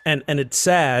 And it's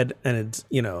sad, and it's,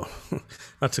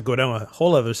 not to go down a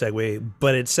whole other segue,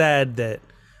 but it's sad that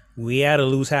we had to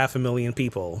lose 500,000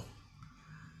 people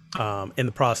in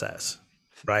the process,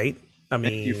 right? I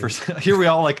mean, here we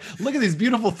all like, look at these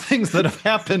beautiful things that have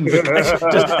happened.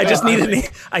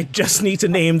 I just need to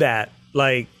name that.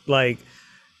 Like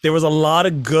there was a lot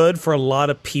of good for a lot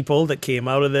of people that came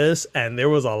out of this, and there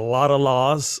was a lot of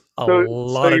loss, a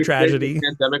lot of tragedy. The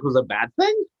pandemic was a bad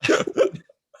thing?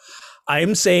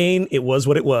 I'm saying it was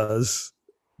what it was,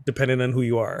 depending on who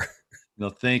you are. No,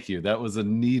 thank you. That was a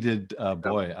needed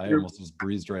boy. I almost was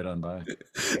breezed right on by.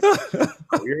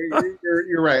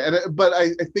 You're right, but I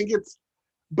think it's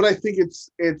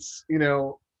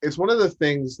it's one of the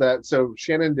things that, so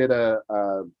Shannon did a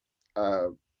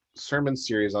sermon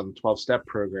series on the 12-step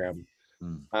program,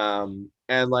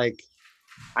 and like,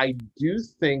 I do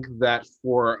think that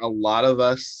for a lot of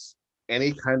us,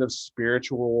 any kind of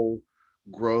spiritual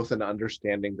growth and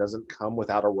understanding doesn't come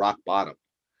without a rock bottom.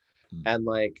 And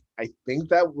like, I think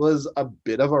that was a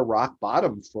bit of a rock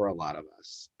bottom for a lot of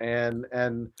us, and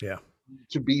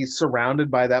to be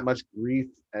surrounded by that much grief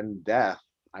and death,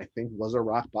 I think was a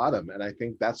rock bottom. And I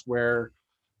think that's where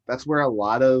a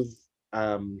lot of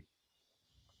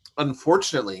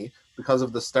unfortunately, because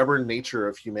of the stubborn nature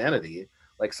of humanity,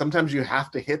 like, sometimes you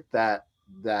have to hit that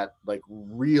like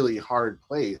really hard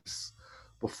place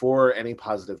before any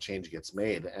positive change gets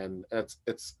made. And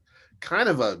it's kind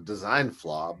of a design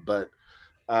flaw, but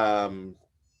I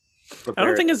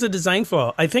don't think it's a design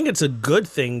flaw. I think it's a good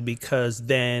thing, because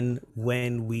then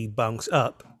when we bounce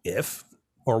up,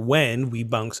 when we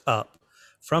bounce up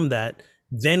from that,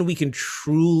 then we can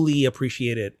truly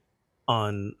appreciate it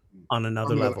on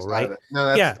another level, right?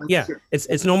 No, that's true.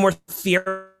 It's no more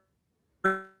theory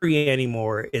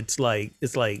anymore. It's like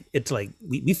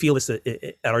we feel this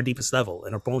at our deepest level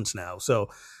in our bones now. So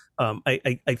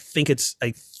I think it's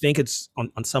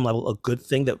on some level a good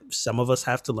thing that some of us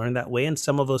have to learn that way, and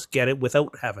some of us get it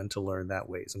without having to learn that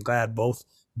way. So I'm glad both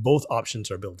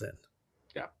options are built in.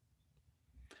 Yeah.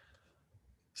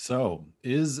 So,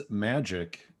 is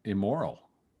magic immoral?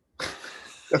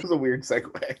 That was a weird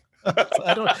segue.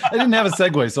 I didn't have a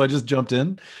segue, so I just jumped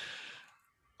in.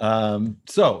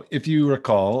 So if you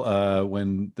recall,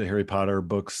 when the Harry Potter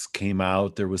books came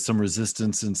out, there was some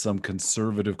resistance in some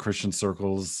conservative Christian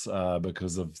circles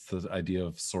because of the idea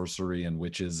of sorcery and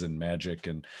witches and magic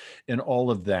and all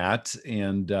of that.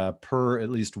 And per at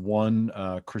least one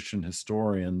Christian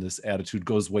historian, this attitude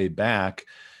goes way back,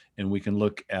 and we can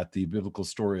look at the biblical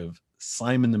story of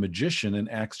Simon the magician in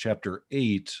Acts chapter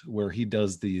 8, where he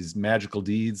does these magical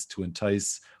deeds to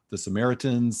entice the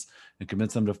Samaritans and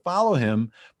convince them to follow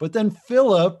him. But then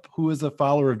Philip, who is a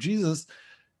follower of Jesus,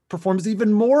 performs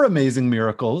even more amazing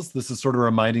miracles. This is sort of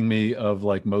reminding me of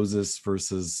like Moses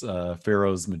versus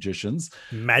Pharaoh's magicians.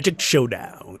 Magic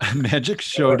showdown. Magic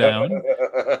showdown.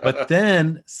 But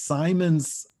then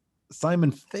Simon's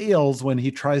Simon fails when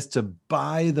he tries to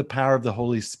buy the power of the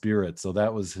Holy Spirit. So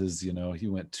that was his, he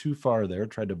went too far there,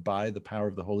 tried to buy the power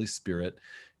of the Holy Spirit.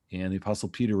 And the Apostle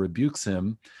Peter rebukes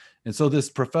him. And so this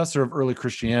professor of early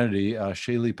Christianity,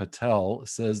 Shaili Patel,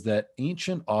 says that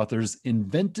ancient authors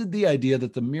invented the idea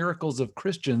that the miracles of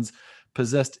Christians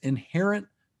possessed inherent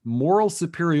moral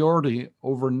superiority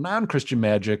over non-Christian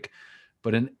magic,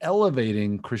 but in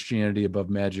elevating Christianity above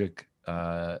magic,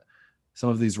 some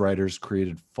of these writers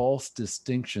created false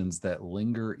distinctions that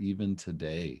linger even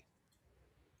today.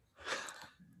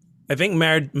 I think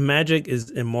magic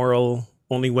is immoral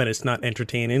only when it's not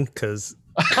entertaining, because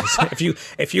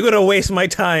if you're gonna waste my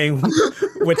time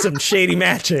with some shady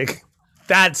magic,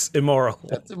 that's immoral.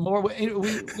 That's immoral. We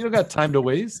don't got time to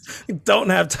waste. We don't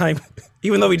have time.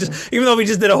 Even though we just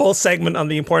did a whole segment on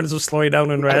the importance of slowing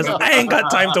down and rest, I ain't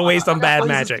got time to waste on bad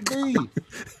magic.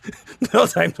 No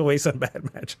time to waste on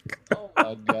bad magic. Oh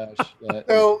my gosh.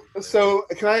 So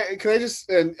can I just,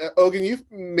 and Ogun, you've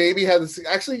maybe had this,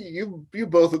 actually you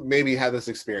both maybe had this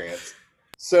experience.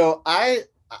 So I,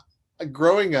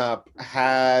 growing up,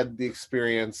 had the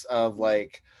experience of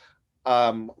like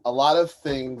a lot of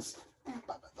things,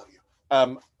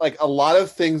 like a lot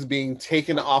of things being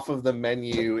taken off of the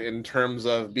menu in terms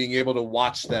of being able to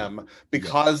watch them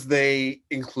because they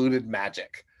included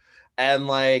magic. And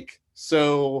like,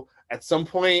 so at some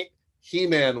point,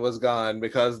 He-Man was gone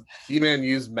because He-Man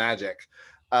used magic.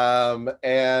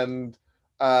 And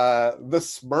the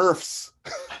Smurfs,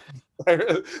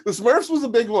 the Smurfs was a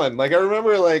big one. Like I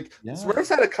remember, like Smurfs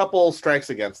had a couple strikes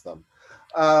against them.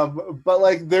 But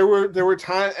like there were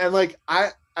times, and like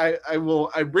I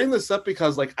bring this up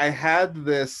because like I had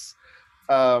this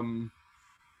very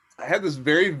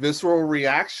visceral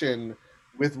reaction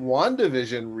with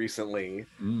WandaVision recently,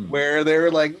 where they were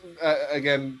like,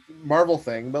 again, Marvel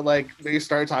thing, but like they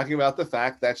started talking about the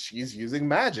fact that she's using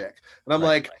magic, and I'm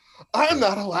like, I'm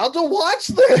not allowed to watch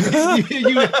this.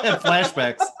 You had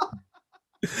flashbacks.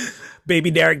 Baby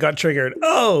Derek got triggered.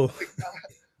 Oh.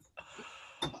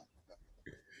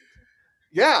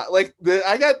 Yeah, like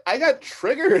I got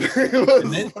triggered. It was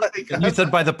like, and you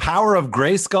said, by the power of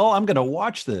Grayskull, I'm gonna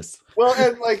watch this. Well,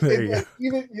 and like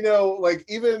even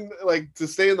to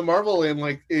stay in the Marvel, and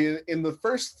like in the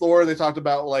first Thor, they talked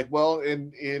about like, well,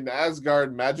 in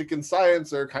Asgard, magic and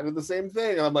science are kind of the same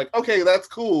thing, and I'm like, okay, that's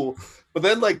cool. But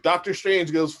then like Doctor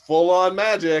Strange goes full on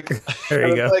magic. There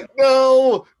you go. Like,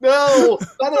 no, not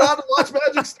allowed to watch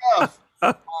magic stuff.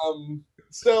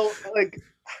 So like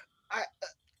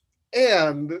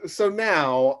and so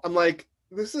now I'm like,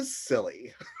 this is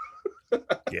silly.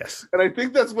 Yes. And I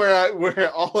think that's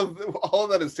where all of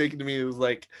that has taken to me, is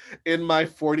like in my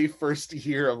 41st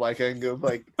year of like, I go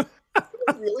like,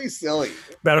 really silly.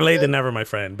 Better late than never, my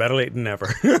friend. Better late than never.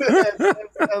 and,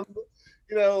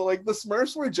 like the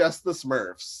Smurfs were just the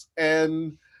Smurfs,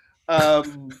 and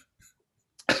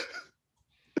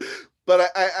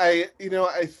but I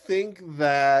think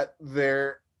that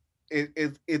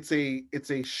it's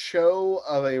a show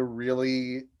of a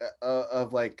really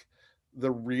of like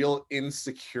the real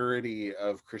insecurity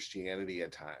of Christianity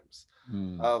at times,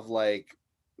 of like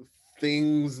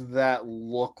things that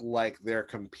look like they're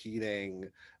competing,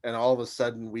 and all of a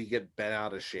sudden we get bent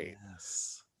out of shape.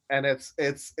 Yes. And it's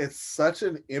such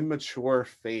an immature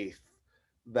faith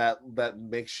that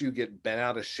makes you get bent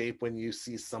out of shape when you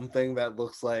see something that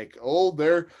looks like, oh,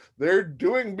 they're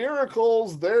doing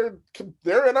miracles, they're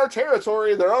in our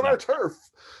territory, they're on our turf.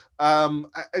 I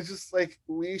just like,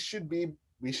 we should be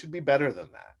better than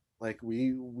that. Like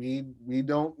we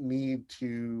don't need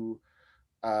to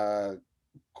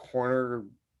corner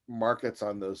markets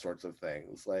on those sorts of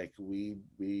things. Like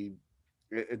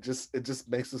it just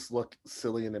makes us look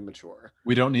silly and immature.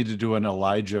 We don't need to do an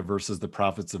Elijah versus the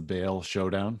prophets of Baal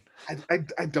showdown.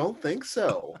 I don't think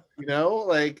so.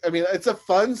 Like, I mean, it's a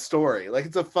fun story. Like,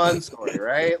 it's a fun story,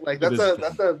 right? Like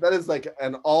that is like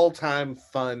an all-time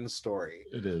fun story.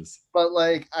 It is. But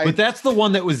like, but that's the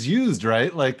one that was used,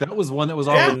 right? Like that was one that was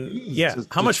already used. Yeah.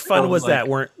 How much fun was that?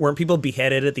 Weren't people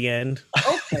beheaded at the end?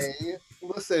 Okay.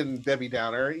 Listen, Debbie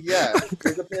Downer. Yes,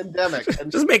 there's a pandemic,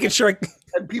 and just making sure.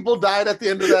 And people died at the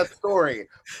end of that story,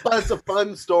 but it's a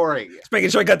fun story. Just making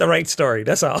sure I got the right story.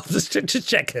 That's all. Just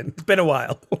checking. It's been a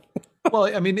while.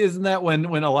 Well, I mean, isn't that when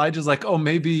Elijah's like, oh,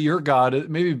 maybe your God,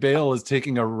 maybe Baal is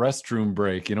taking a restroom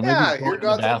break? Maybe he's going to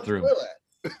the bathroom.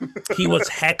 He was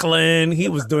heckling. He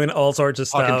was doing all sorts of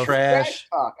stuff. Trash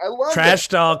talk. I love trash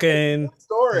talking.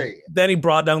 Story. Then he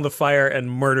brought down the fire and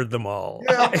murdered them all.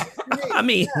 Yeah, I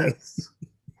mean. Yes.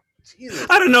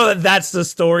 I don't know that that's the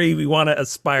story we want to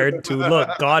aspire to. Look,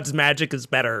 God's magic is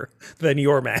better than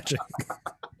your magic.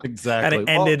 Exactly. And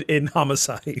it ended in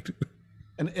homicide.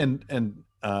 And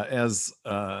as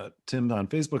Tim on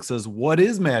Facebook says, what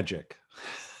is magic?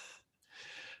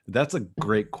 That's a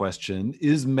great question.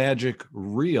 Is magic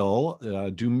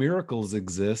real? Do miracles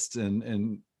exist?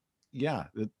 And yeah,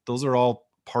 those are all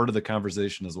part of the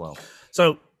conversation as well.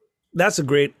 So that's a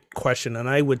great question. And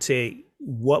I would say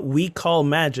what we call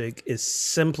magic is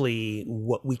simply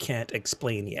what we can't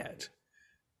explain yet.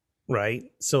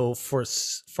 Right. So for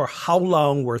how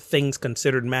long were things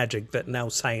considered magic that now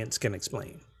science can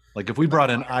explain? Like if we brought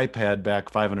an iPad back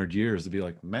 500 years, it'd be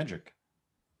like magic.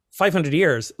 500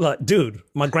 years, look, dude.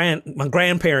 My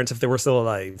grandparents, if they were still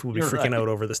alive, would be You're freaking right. out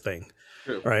over this thing,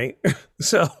 True. right?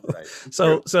 So, Right.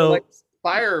 so, Like,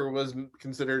 fire was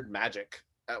considered magic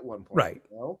at one point. Right.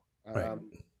 You know? Right.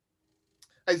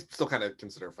 I still kind of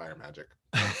consider fire magic.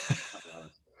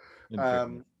 In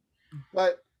fairness.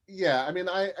 But yeah, I mean,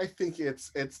 I think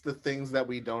it's the things that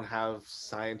we don't have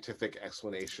scientific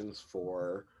explanations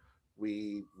for.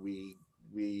 We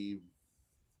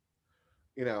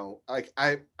you know, like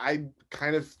I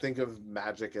kind of think of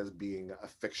magic as being a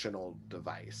fictional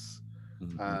device.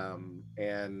 Mhm.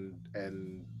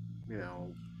 And you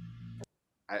know,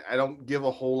 I don't give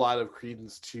a whole lot of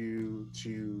credence to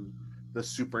the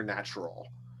supernatural.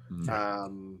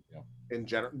 Mhm.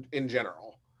 In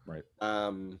general. Right.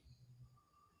 I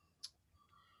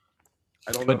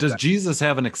don't know. But does Jesus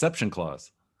have an exception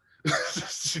clause?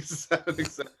 Jesus have an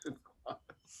exception clause?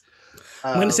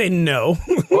 I'm going to say no.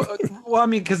 Well, I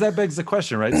mean, because that begs the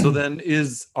question, right? So then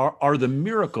are the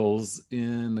miracles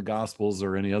in the Gospels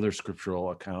or any other scriptural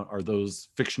account, are those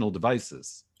fictional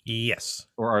devices? Yes.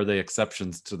 Or are they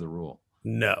exceptions to the rule?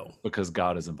 No. Because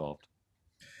God is involved.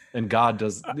 And God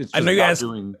does, it's I just know you God asked-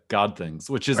 doing God things,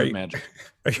 which isn't magic.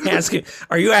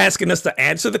 Are you asking us to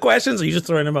answer the questions, or are you just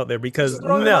throwing them out there? Because Just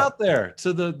throwing it no. out there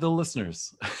to the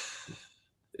listeners.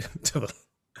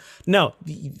 No,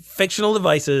 the fictional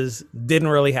devices didn't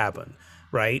really happen,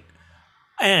 right?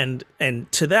 And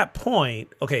to that point,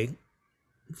 okay,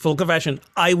 full confession,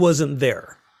 I wasn't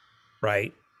there,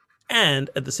 right? And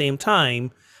at the same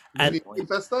time, Did you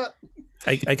confess that?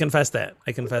 I confess that.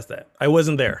 I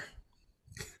wasn't there.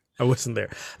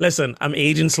 Listen, I'm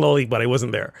aging slowly, but I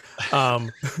wasn't there.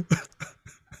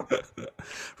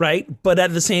 Right? But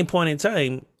at the same point in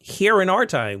time, here in our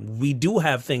time, we do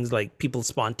have things like people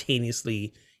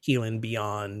spontaneously healing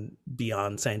beyond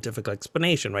scientific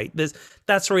explanation, right?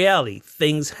 That's reality.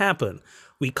 Things happen.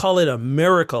 We call it a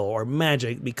miracle or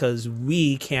magic because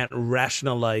we can't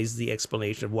rationalize the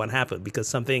explanation of what happened, because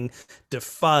something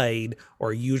defied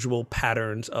our usual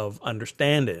patterns of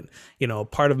understanding. You know,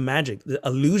 part of magic, the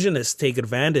illusionists take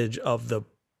advantage of the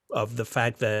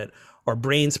fact that our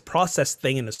brains process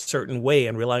things in a certain way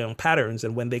and rely on patterns,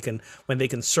 and when they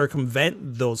can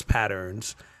circumvent those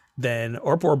patterns, then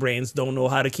our poor brains don't know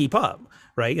how to keep up,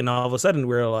 right? And all of a sudden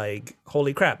we're like,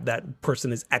 holy crap, that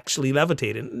person is actually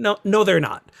levitating. No, they're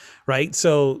not, right?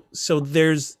 So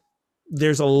there's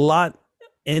a lot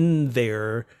in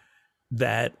there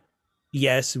that,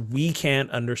 yes, we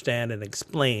can't understand and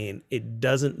explain. It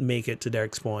doesn't make it, to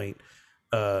Derek's point,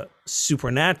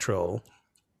 supernatural.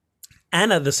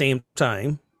 And at the same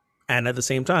time,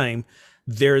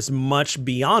 there's much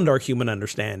beyond our human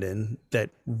understanding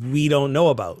that we don't know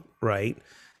about, right?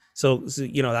 So,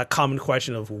 you know, that common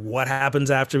question of what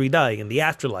happens after we die and the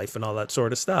afterlife and all that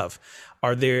sort of stuff.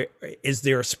 Is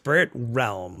there a spirit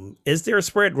realm?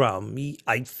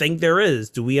 I think there is.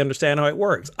 Do we understand how it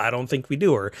works? I don't think we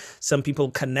do. Or some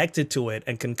people connected to it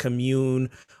and can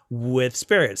commune with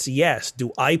spirits. Yes.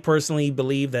 Do I personally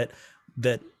believe that,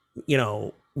 you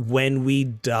know, when we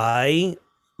die,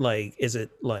 like, is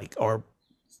it like our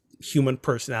human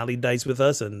personality dies with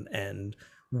us and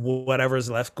whatever's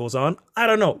left goes on? I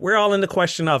don't know. We're all in the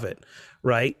question of it,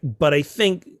 right? But I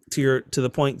think to the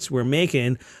points we're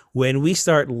making, when we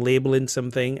start labeling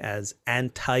something as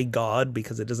anti-God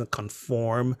because it doesn't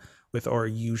conform with our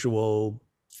usual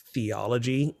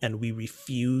theology and we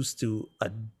refuse to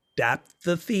adapt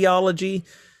the theology,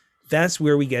 that's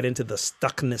where we get into the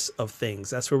stuckness of things.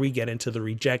 That's where we get into the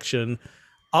rejection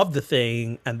of the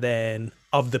thing and then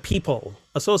of the people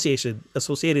associated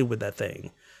with that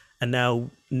thing. And now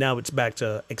it's back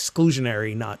to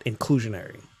exclusionary, not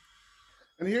inclusionary.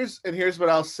 And here's what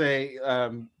I'll say.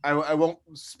 I won't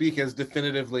speak as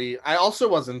definitively. I also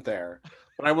wasn't there,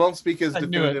 but I won't speak as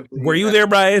definitively. Were you there,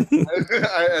 Brian?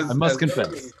 I must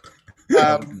confess.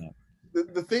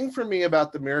 The thing for me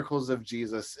about the miracles of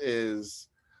Jesus is,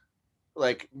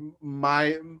 like,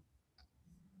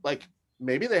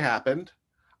 maybe they happened.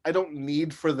 I don't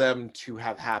need for them to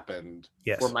have happened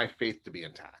for my faith to be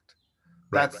intact.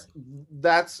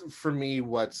 That's for me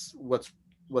what's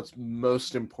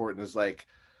most important is, like,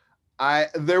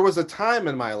 there was a time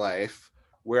in my life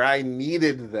where I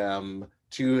needed them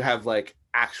to have like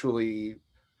actually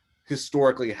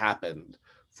historically happened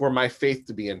for my faith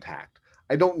to be intact.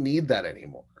 I don't need that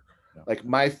anymore. No. Like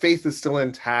my faith is still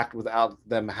intact without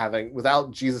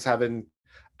Jesus having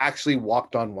actually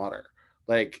walked on water.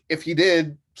 Like if he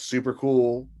did, super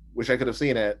cool. Wish I could have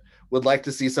seen it. Would like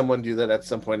to see someone do that at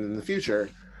some point in the future.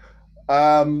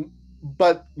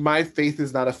 But my faith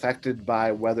is not affected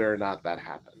by whether or not that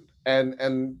happened.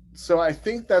 And so I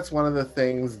think that's one of the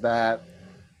things that,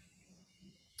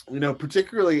 you know,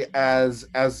 particularly as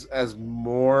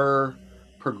more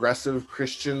progressive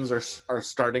Christians are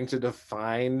starting to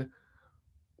define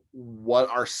what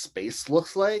our space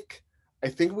looks like, I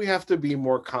think we have to be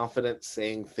more confident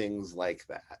saying things like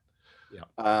that. Yeah.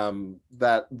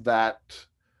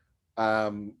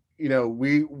 You know,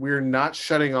 we're not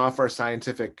shutting off our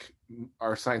scientific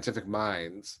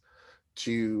minds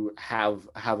to have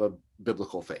a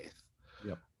biblical faith.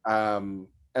 Yep. And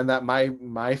that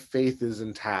my faith is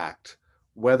intact,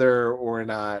 whether or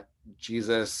not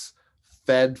Jesus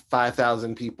fed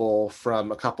 5,000 people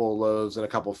from a couple of loaves and a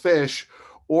couple of fish,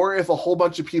 or if a whole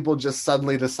bunch of people just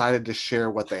suddenly decided to share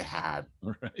what they had.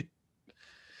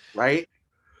 Right?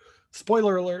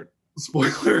 Spoiler alert.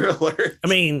 Spoiler alert. I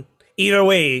mean, either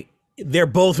way, they're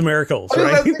both miracles,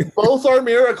 right? I think both are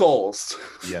miracles.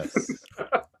 Yes.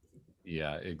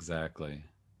 Yeah, exactly.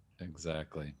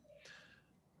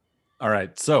 All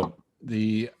right. So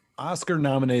the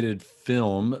Oscar-nominated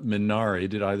film Minari.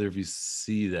 Did either of you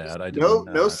see that? I did No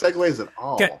not. segues at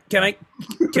all. Can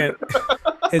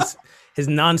his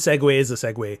non-segue is a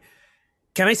segue.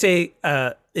 Can I say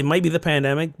it might be the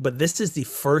pandemic, but this is the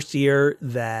first year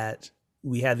that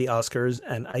we had the Oscars,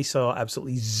 and I saw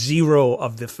absolutely zero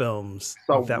of the films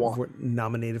that were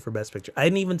nominated for Best Picture. I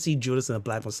didn't even see Judas and the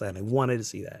Black Messiah. I wanted to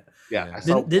see that. Yeah,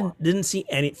 didn't see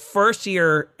any. First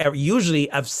year ever.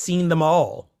 Usually, I've seen them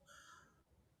all,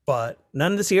 but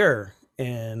none this year.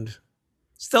 And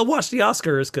still watch the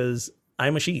Oscars because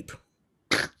I'm a sheep.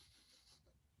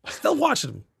 Still watch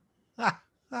them.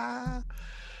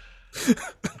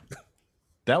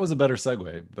 That was a better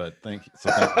segue, but thank you.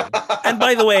 So thank you. And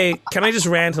by the way, can I just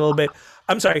rant a little bit?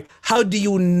 I'm sorry. How do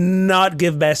you not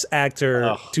give Best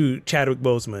Actor to Chadwick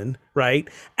Boseman, right?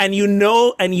 And you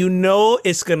know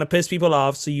it's gonna piss people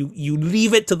off, so you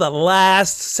leave it to the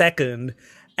last second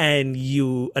and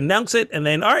you announce it, and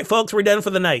then all right, folks, we're done for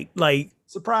the night. Like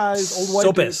surprise, old white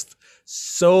so dude. pissed.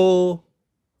 So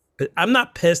I'm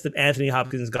not pissed that Anthony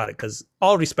Hopkins got it, because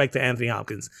all respect to Anthony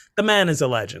Hopkins, the man is a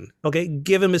legend. Okay,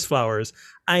 give him his flowers.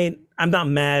 I'm not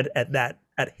mad at that,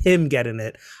 at him getting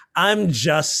it. I'm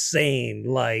just saying,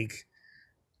 like,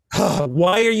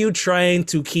 why are you trying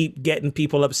to keep getting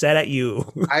people upset at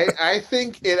you? I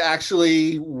think it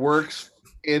actually works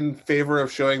in favor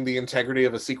of showing the integrity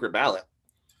of a secret ballot.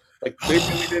 Like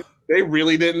they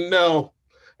really didn't know,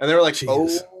 and they were like,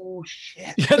 Jesus. "Oh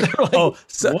shit! Yeah, they're like,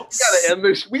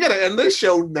 we gotta end this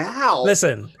show now."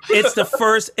 Listen, it is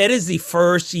the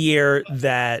first year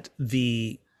that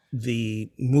the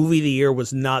movie of the year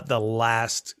was not the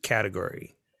last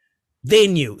category. They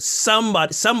knew,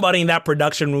 somebody in that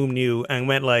production room knew and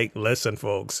went like, listen,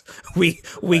 folks, we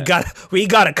got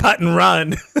to cut and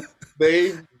run.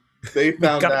 They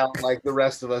found out like the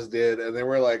rest of us did, and they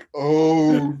were like,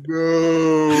 oh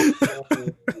no.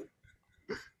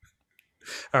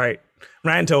 All right,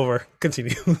 rant over.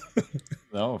 Continue.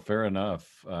 No, fair enough.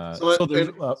 So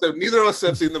neither of us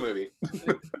have seen the movie.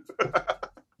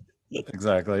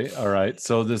 Exactly. All right.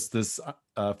 So this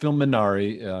film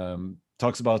Minari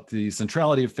talks about the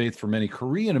centrality of faith for many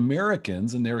Korean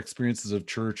Americans and their experiences of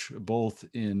church, both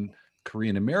in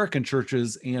Korean American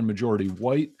churches and majority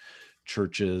white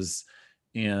churches.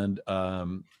 And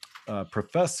a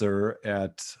professor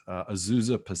at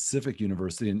Azusa Pacific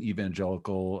University, an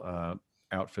evangelical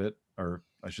outfit, or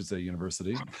I should say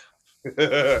university,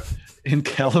 in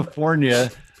California,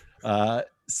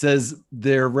 says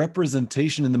their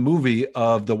representation in the movie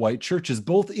of the white church is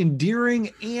both endearing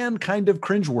and kind of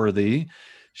cringeworthy.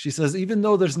 She says, even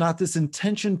though there's not this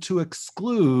intention to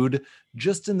exclude,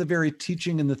 just in the very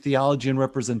teaching and the theology and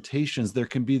representations, there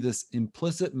can be this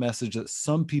implicit message that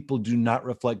some people do not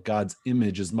reflect God's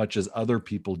image as much as other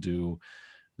people do.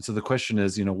 And so the question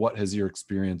is, what has your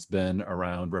experience been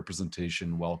around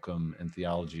representation, welcome, and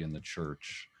theology in the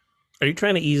church? Are you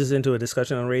trying to ease us into a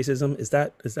discussion on racism? Is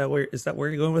that where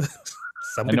you're going with this?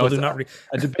 Some people do not.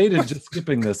 I debated just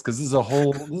skipping this because this is a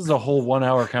whole 1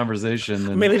 hour conversation.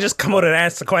 And maybe just come out and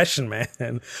ask the question,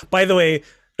 man. By the way,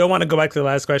 don't want to go back to the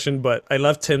last question, but I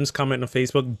love Tim's comment on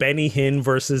Facebook: Benny Hinn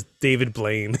versus David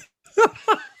Blaine.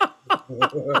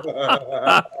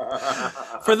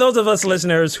 For those of us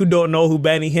listeners who don't know who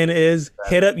Benny Hinn is,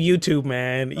 hit up YouTube,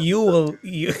 man. You will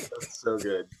That's so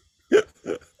good.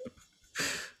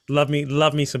 love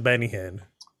me some Benny Hinn.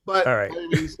 But All right. I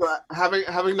mean, so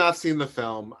having not seen the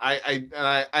film, I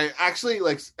actually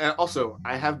like. And also,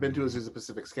 I have been to Azusa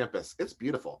Pacific's campus. It's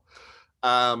beautiful.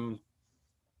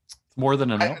 More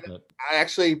than an outlet. I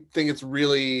actually think it's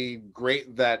really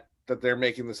great that they're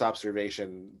making this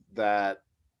observation that,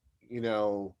 you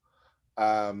know,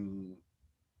 I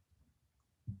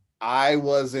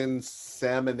was in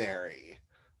seminary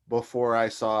before I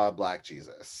saw Black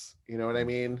Jesus. You know what I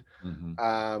mean?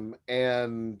 Mm-hmm.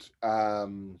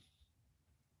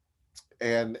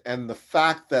 And the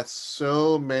fact that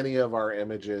so many of our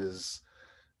images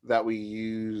that we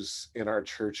use in our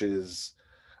churches,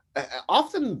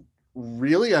 often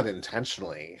really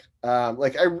unintentionally,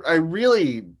 like I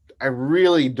really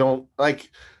don't like.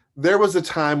 There was a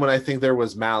time when I think there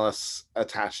was malice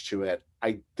attached to it.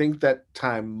 I think that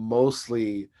time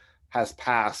mostly has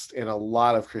passed in a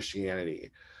lot of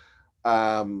Christianity.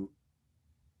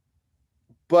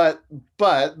 But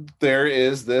there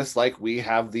is this, like, we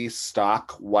have these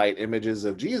stock white images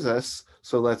of Jesus,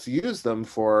 so let's use them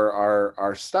for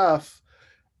our stuff.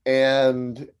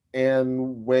 And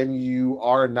when you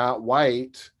are not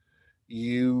white,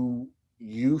 you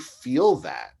feel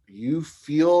that. You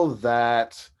feel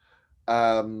that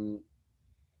that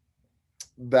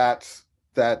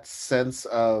sense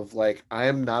of, like, I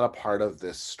am not a part of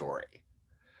this story.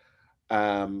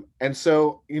 And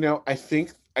so, you know, I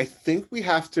think we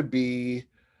have to be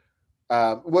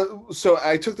so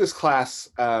I took this class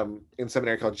in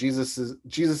seminary called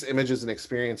Jesus Images and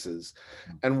Experiences.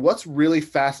 And what's really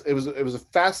it was a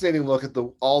fascinating look at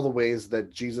all the ways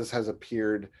that Jesus has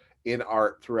appeared in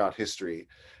art throughout history.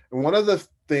 And one of the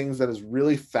things that is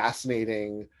really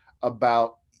fascinating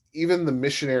about even the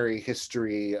missionary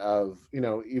history of, you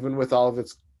know, even with all of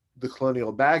the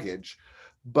colonial baggage,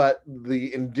 but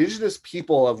the indigenous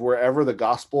people of wherever the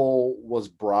gospel was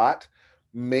brought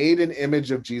made an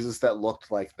image of Jesus that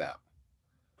looked like them.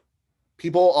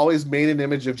 People always made an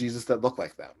image of Jesus that looked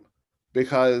like them,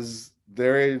 because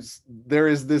there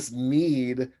is this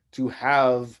need to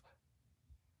have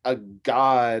a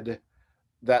God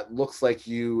that looks like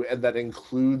you and that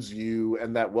includes you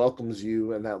and that welcomes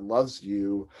you and that loves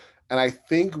you. And I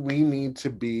think we need to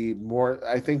be more,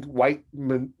 I think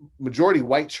majority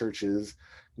white churches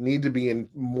need to be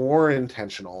more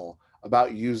intentional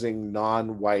about using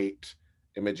non-white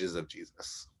images of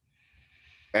Jesus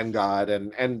and God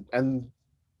and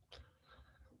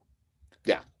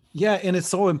yeah, and it's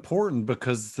so important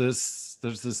because there's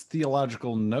this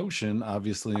theological notion,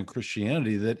 obviously, in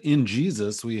Christianity, that in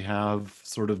Jesus we have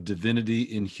sort of divinity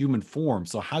in human form.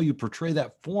 So how you portray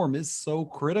that form is so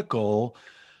critical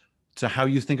to how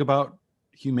you think about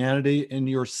humanity and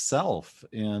yourself.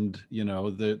 And, you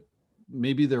know, that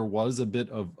maybe there was a bit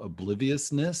of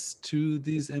obliviousness to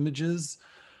these images,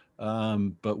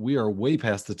 but we are way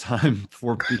past the time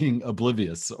for being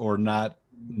oblivious or not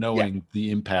knowing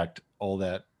the impact all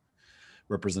that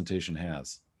representation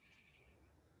has.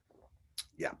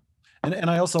 Yeah. And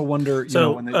I also wonder,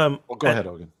 So, go ahead,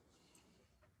 Ogun.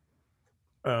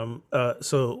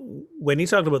 So when you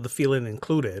talked about the feeling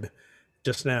included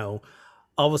just now,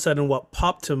 all of a sudden what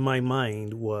popped to my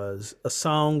mind was a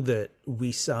song that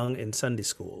we sung in Sunday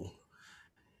school.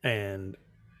 And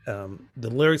the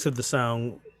lyrics of the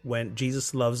song went,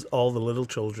 Jesus loves all the little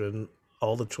children,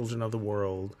 all the children of the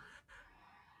world,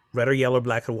 red or yellow,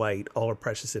 black or white, all are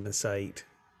precious in his sight.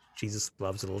 Jesus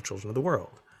loves the little children of the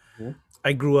world. Mm-hmm.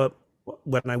 I grew up,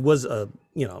 when I was a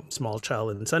small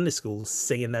child in Sunday school,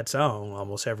 singing that song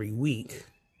almost every week.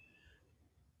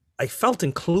 I felt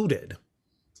included,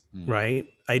 right?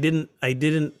 I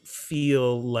didn't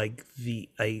feel like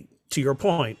to your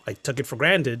point, I took it for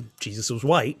granted Jesus was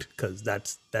white because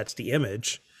that's the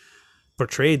image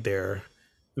portrayed there.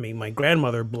 I mean, my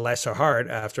grandmother, bless her heart,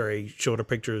 after I showed her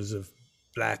pictures of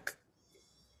black,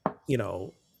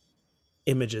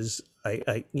 images,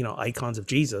 icons of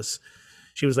Jesus,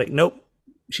 she was like, nope,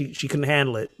 she couldn't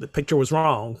handle it. The picture was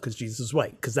wrong because Jesus was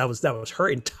white, because that was her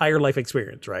entire life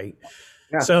experience, right?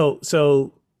 Yeah.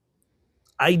 So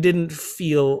I didn't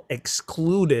feel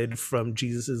excluded from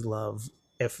Jesus's love,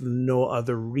 if no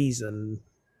other reason,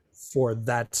 for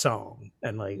that song.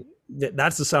 And like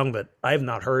that's the song that I have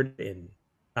not heard in,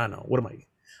 I don't know, what am I?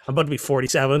 I'm about to be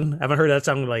 47. I haven't heard that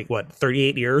song in like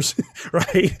 38 years,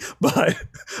 right? But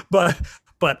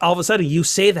all of a sudden you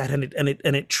say that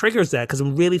and it triggers that, because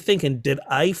I'm really thinking, did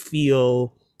I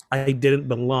feel I didn't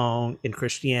belong in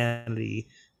Christianity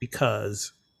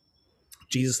because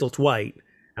Jesus looked white,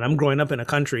 and I'm growing up in a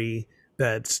country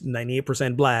that's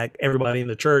 98% black, everybody in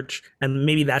the church, and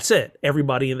maybe that's it.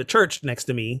 Everybody in the church next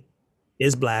to me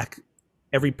is black.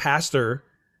 Every pastor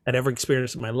I'd ever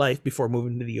experienced in my life before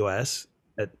moving to the US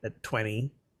at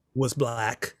 20 was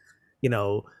black.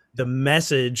 The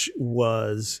message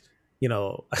was,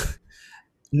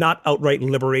 not outright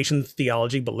liberation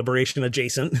theology, but liberation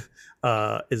adjacent,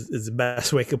 is the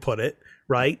best way I could put it,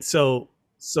 right? So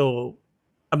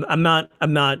I'm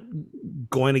not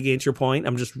going against your point.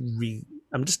 I'm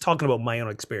just talking about my own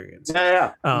experience.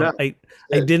 Yeah. No. I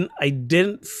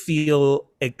didn't feel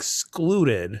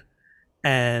excluded,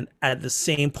 and at the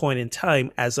same point in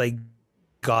time, as I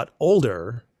got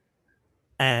older,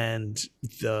 and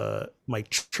my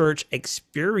church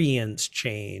experience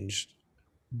changed,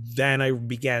 then I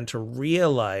began to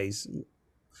realize,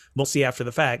 mostly after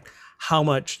the fact, how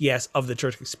much, yes, of the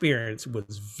church experience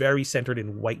was very centered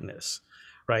in whiteness,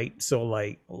 right? So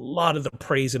like a lot of the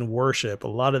praise and worship, a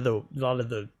lot of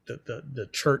the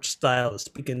church style, the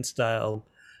speaking style,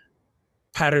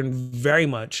 patterned very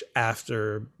much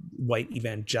after white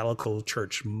evangelical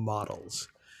church models,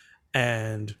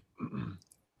 and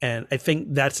I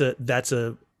think that's a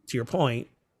to your point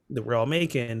that we're all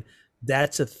making,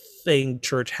 that's a thing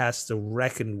church has to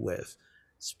reckon with,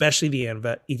 especially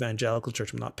the evangelical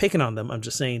church. I'm not picking on them. I'm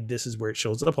just saying this is where it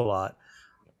shows up a lot.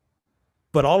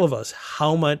 But all of us,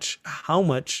 how much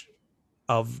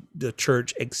of the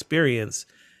church experience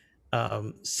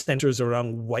centers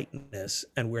around whiteness,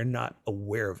 and we're not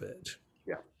aware of it.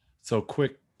 Yeah. So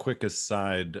quick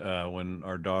aside, when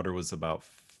our daughter was about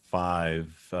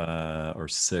 5 or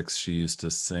 6, she used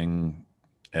to sing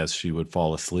as she would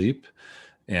fall asleep.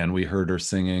 And we heard her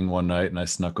singing one night, and I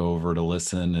snuck over to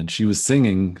listen, and she was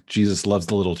singing Jesus Loves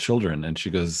the Little Children. And she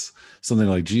goes something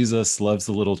like, Jesus loves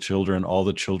the little children, all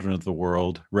the children of the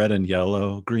world, red and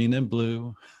yellow, green and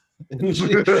blue. And she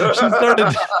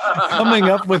started coming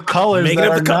up with colors Making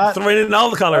that up are not, throwing in all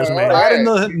the colors, man.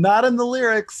 not in the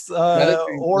lyrics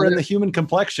or in the human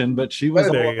complection, but she was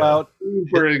all about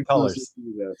colors.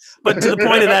 But to the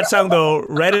point of that song, though,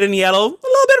 red and yellow, a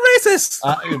little bit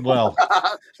racist. Well,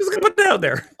 just gonna put it out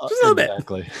there, just a little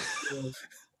exactly. bit.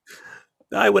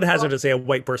 I would hazard to say a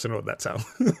white person wrote that song.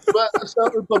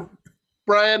 but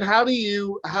Brian, how do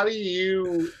you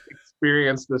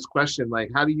experience this question? Like,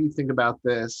 how do you think about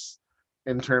this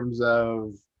in terms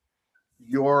of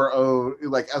your own,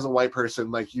 like, as a white person,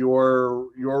 like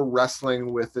you're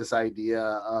wrestling with this idea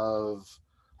of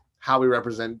how we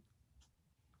represent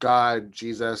God,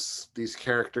 Jesus, these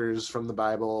characters from the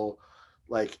Bible,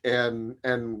 like, and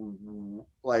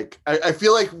like I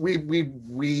feel like we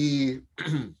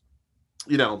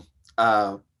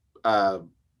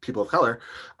people of color,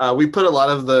 we put a lot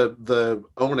of the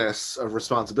onus of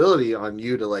responsibility on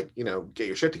you to, like, get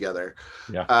your shit together.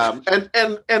 Yeah.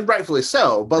 And rightfully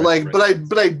so. But right.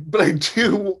 But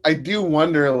I do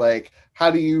wonder, like,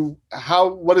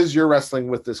 what is your wrestling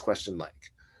with this question like?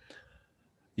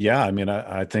 Yeah, I mean,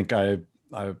 I think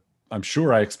I'm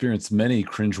sure I experienced many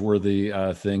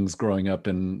cringeworthy things growing up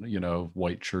in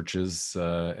white churches,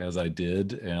 as I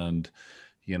did, and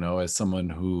as someone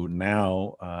who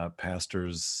now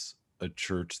pastors a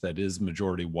church that is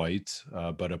majority white,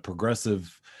 but a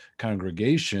progressive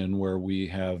congregation where we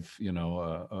have,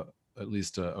 at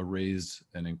least a raised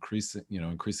and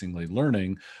increasingly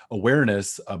learning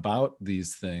awareness about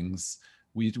these things.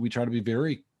 We try to be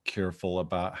very careful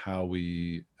about how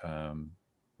we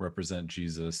represent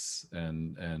Jesus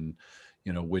and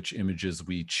which images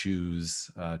we choose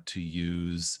to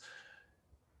use.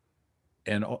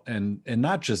 And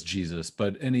not just Jesus,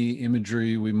 but any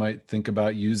imagery we might think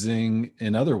about using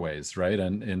in other ways, right?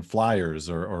 And in flyers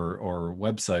or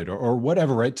website or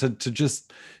whatever, right? To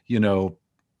just, to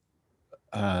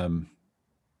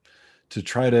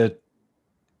try to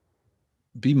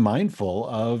be mindful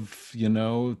of,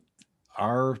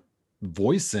 our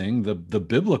voicing the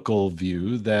biblical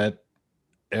view that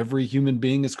every human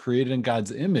being is created in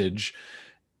God's image,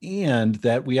 and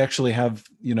that we actually have,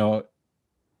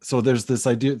 so there's this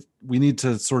idea we need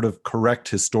to sort of correct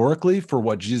historically for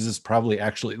what Jesus probably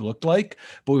actually looked like,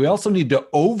 but we also need to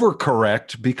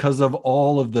overcorrect because of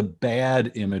all of the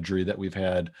bad imagery that we've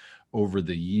had over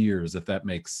the years, if that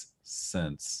makes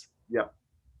sense. Yeah.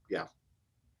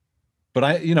 But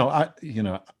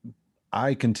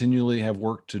I continually have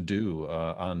work to do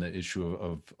on the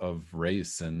issue of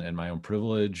race and my own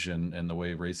privilege and the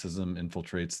way racism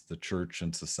infiltrates the church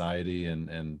and society,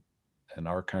 and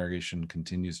our congregation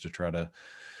continues to try to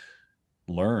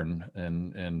learn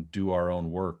and do our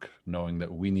own work, knowing that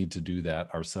we need to do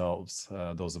that ourselves,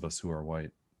 those of us who are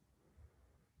white.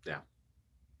 Yeah.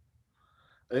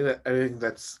 I think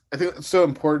that's so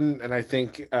important, and I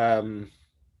think I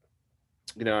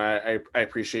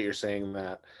appreciate your saying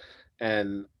that,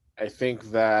 and I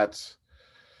think that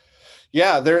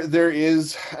yeah, there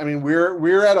is. I mean,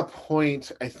 we're at a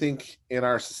point, I think, in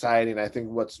our society, and I think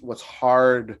what's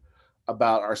hard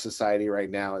about our society right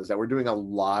now is that we're doing a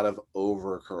lot of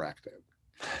overcorrecting.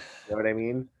 You know what I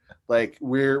mean? Like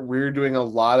we're doing a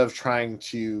lot of trying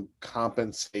to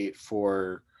compensate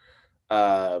for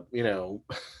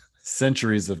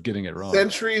Centuries of getting it wrong.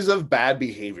 centuries of bad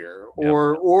behavior, Yep.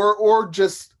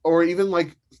 or even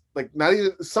like not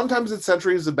even, sometimes it's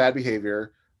centuries of bad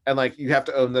behavior, and like you have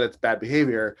to own that it's bad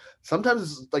behavior. Sometimes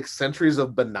it's like centuries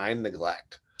of benign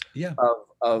neglect Yeah.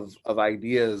 of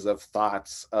ideas, of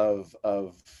thoughts,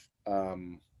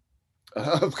 um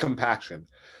of compassion,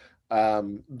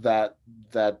 that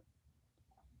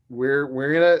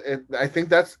we're gonna I think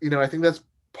that's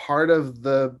part of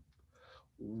the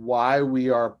why we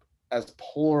are as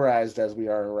polarized as we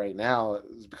are right now,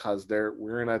 is because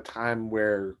we're in a time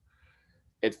where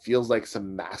it feels like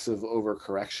some massive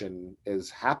overcorrection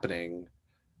is happening,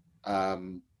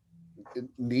 um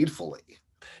needfully.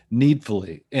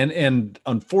 And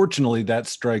unfortunately that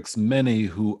strikes many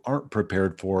who aren't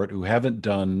prepared for it, who haven't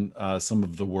done some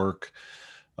of the work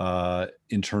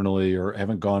internally, or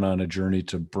haven't gone on a journey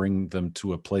to bring them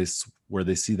to a place where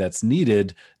they see that's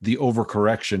needed. The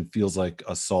overcorrection feels like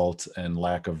assault and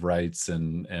lack of rights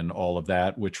and all of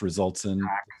that, which results in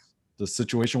the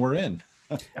situation we're in.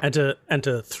 And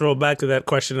to throw back to that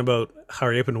question about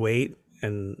hurry up and wait,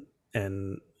 and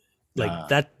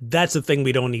like that's the thing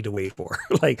we don't need to wait for.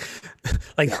 like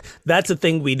that's the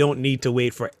thing we don't need to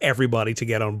wait for everybody to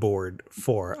get on board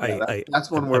for.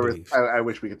 That's one where I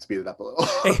wish we could speed it up a little.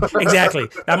 Exactly.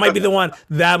 That might be the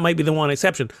one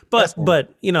exception. But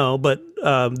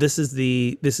this is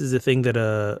the thing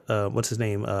that what's his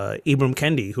name? Ibram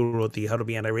Kendi, who wrote the How to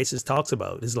Be Anti-Racist, talks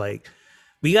about, is like,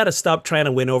 we got to stop trying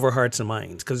to win over hearts and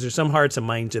minds, because there's some hearts and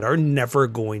minds that are never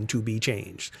going to be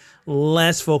changed.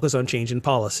 Let's focus on changing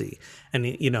policy. And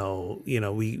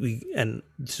we and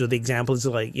so the example is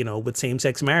like, with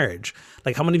same-sex marriage.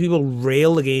 Like, how many people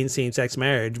rail against same-sex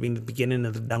marriage being the beginning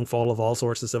of the downfall of all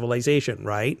sorts of civilization,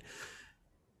 right?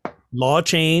 Law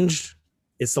changed.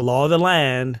 It's the law of the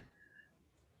land,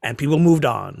 and people moved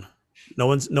on. No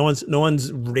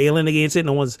one's railing against it.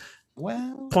 No one's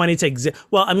pointing to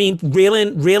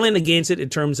railing against it in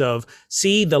terms of,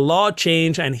 see, the law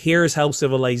changed and here's how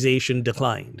civilization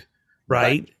declined,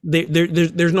 right?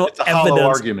 There's no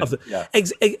evidence of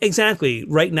exactly.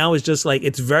 Right now it's just like,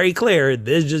 it's very clear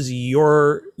this is just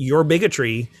your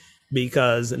bigotry,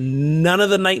 because none of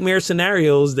the nightmare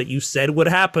scenarios that you said would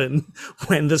happen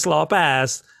when this law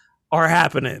passed are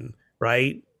happening,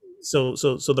 right? So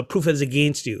the proof is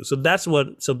against you. So that's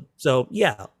what. So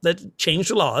yeah, let's change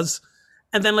the laws,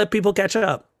 and then let people catch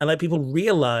up, and let people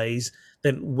realize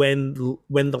that when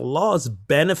the laws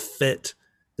benefit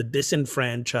the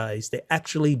disenfranchised, they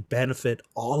actually benefit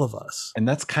all of us. And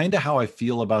that's kind of how I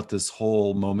feel about this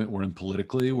whole moment we're in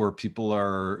politically, where people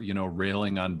are,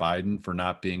 railing on Biden for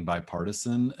not being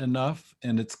bipartisan enough.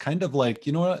 And it's kind of like,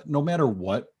 what, no matter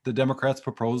what the Democrats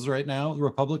propose right now, the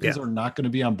Republicans are not going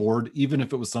to be on board, even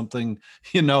if it was something,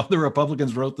 the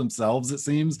Republicans wrote themselves, it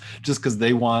seems, just because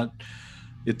they want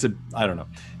it to, I don't know.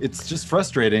 It's just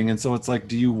frustrating. And so it's like,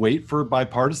 do you wait for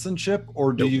bipartisanship,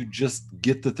 or do you just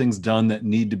get the things done that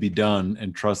need to be done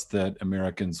and trust that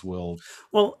Americans will?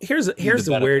 Well, here's a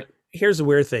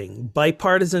weird thing.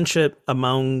 Bipartisanship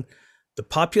among the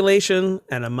population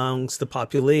and amongst the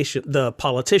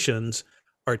politicians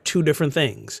are two different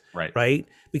things, right?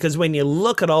 Because when you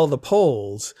look at all the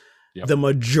polls, the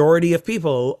majority of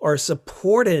people are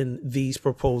supporting these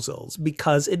proposals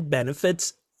because it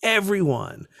benefits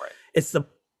everyone. It's the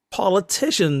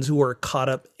politicians who are caught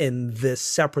up in this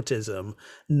separatism,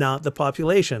 not the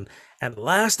population. And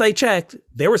last I checked,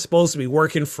 they were supposed to be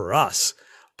working for us,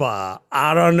 but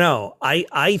I don't know.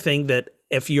 I think that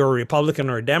if you're a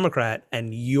Republican or a Democrat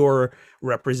and your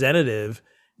representative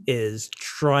is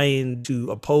trying to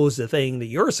oppose the thing that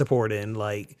you're supporting,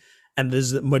 like, and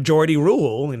there's a majority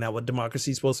rule, and that's what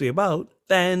democracy is supposed to be about,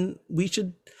 then we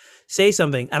should say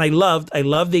something. And I loved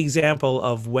the example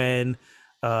of when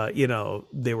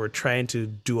they were trying to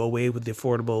do away with the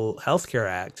Affordable Health Care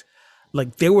Act.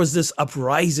 Like, there was this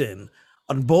uprising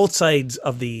on both sides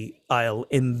of the aisle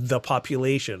in the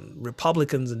population,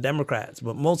 Republicans and Democrats,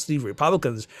 but mostly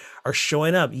Republicans are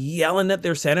showing up, yelling at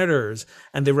their senators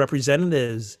and their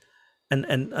representatives,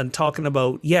 and talking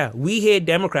about, we hate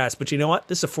Democrats, but you know what?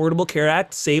 This Affordable Care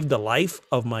Act saved the life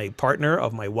of my partner,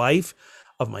 of my wife,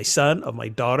 of my son, of my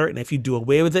daughter, and if you do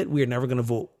away with it, we're never going to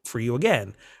vote for you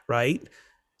again, right?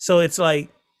 So it's like,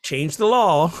 change the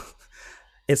law.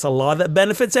 It's a law that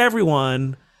benefits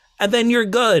everyone, and then you're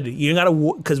good. You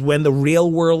gotta, because when the real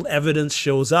world evidence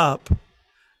shows up,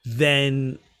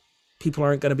 then people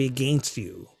aren't gonna be against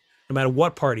you, no matter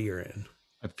what party you're in.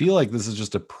 I feel like this is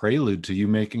just a prelude to you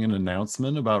making an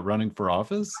announcement about running for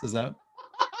office. Is that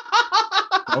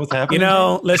what's happening? You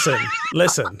know, listen.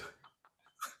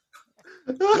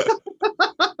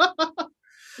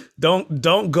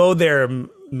 Don't go there,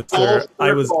 Mr.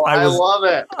 I love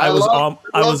it. I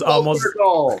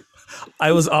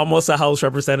was almost a House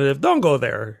representative. Don't go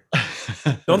there.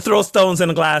 Don't throw stones in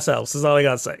a glass house. Is all I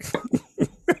gotta say.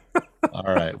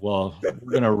 All right. Well,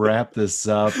 we're gonna wrap this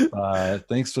up.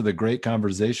 Thanks for the great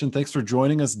conversation. Thanks for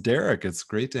joining us, Derek. It's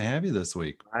great to have you this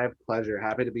week. My pleasure.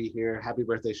 Happy to be here. Happy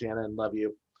birthday, Shannon. Love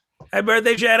you. Happy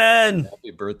birthday, Shannon.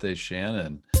 Happy birthday,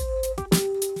 Shannon.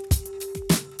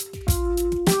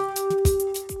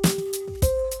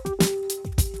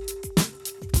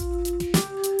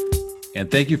 And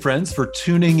thank you, friends, for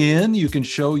tuning in. You can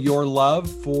show your love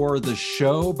for the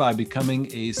show by becoming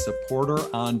a supporter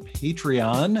on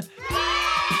Patreon.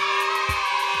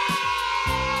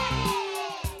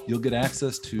 You'll get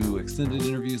access to extended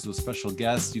interviews with special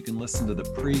guests. You can listen to the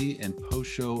pre and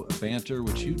post-show banter,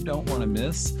 which you don't want to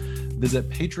miss. Visit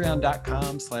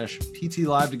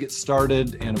patreon.com/PTLive to get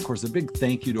started. And of course, a big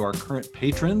thank you to our current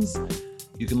patrons.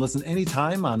 You can listen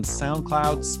anytime on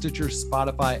SoundCloud, Stitcher,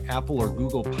 Spotify, Apple, or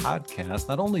Google Podcasts.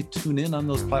 Not only tune in on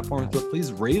those platforms, but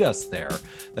please rate us there.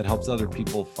 That helps other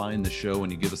people find the show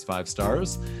when you give us 5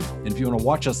 stars. And if you want to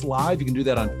watch us live, you can do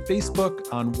that on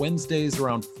Facebook on Wednesdays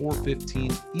around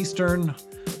 4:15 Eastern,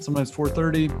 sometimes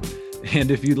 4:30. And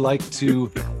if you'd like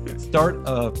to start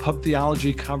a pub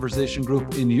theology conversation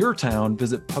group in your town,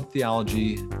 visit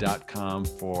pubtheology.com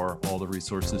for all the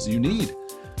resources you need.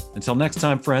 Until next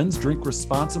time, friends, drink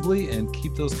responsibly and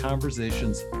keep those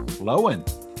conversations flowing.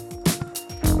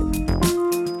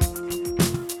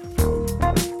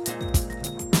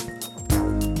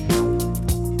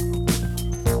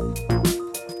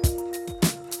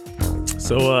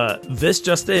 So this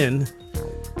just in,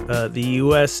 the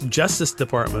U.S. Justice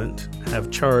Department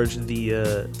have charged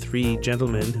the 3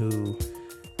 gentlemen who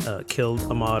killed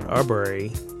Ahmaud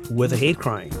Arbery with a hate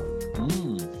crime.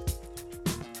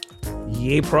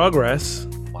 Yay, progress.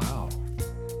 Wow.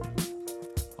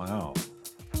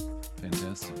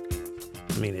 Fantastic.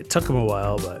 I mean, it took them a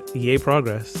while, but yay,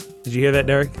 progress. Did you hear that,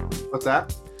 Derek? What's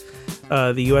that?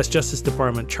 The U.S. Justice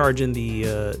Department charging the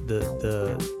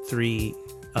 3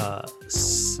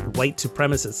 white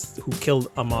supremacists who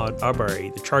killed Ahmaud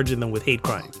Arbery. They're charging them with hate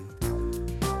crime.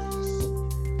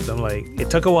 So I'm like,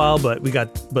 it took a while, but we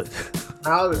got. But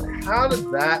how did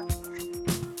that?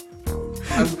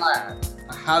 I'm glad.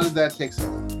 How did that take so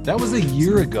long? That was a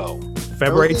year ago.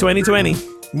 February 2020.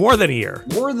 More than a year.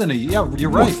 Yeah,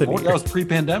 you're right. That was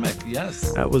pre-pandemic.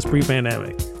 Yes. That was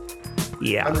pre-pandemic.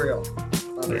 Yeah. Unreal.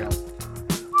 Yeah.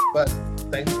 But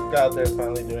thank God they're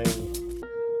finally doing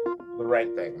the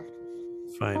right thing.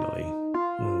 Finally.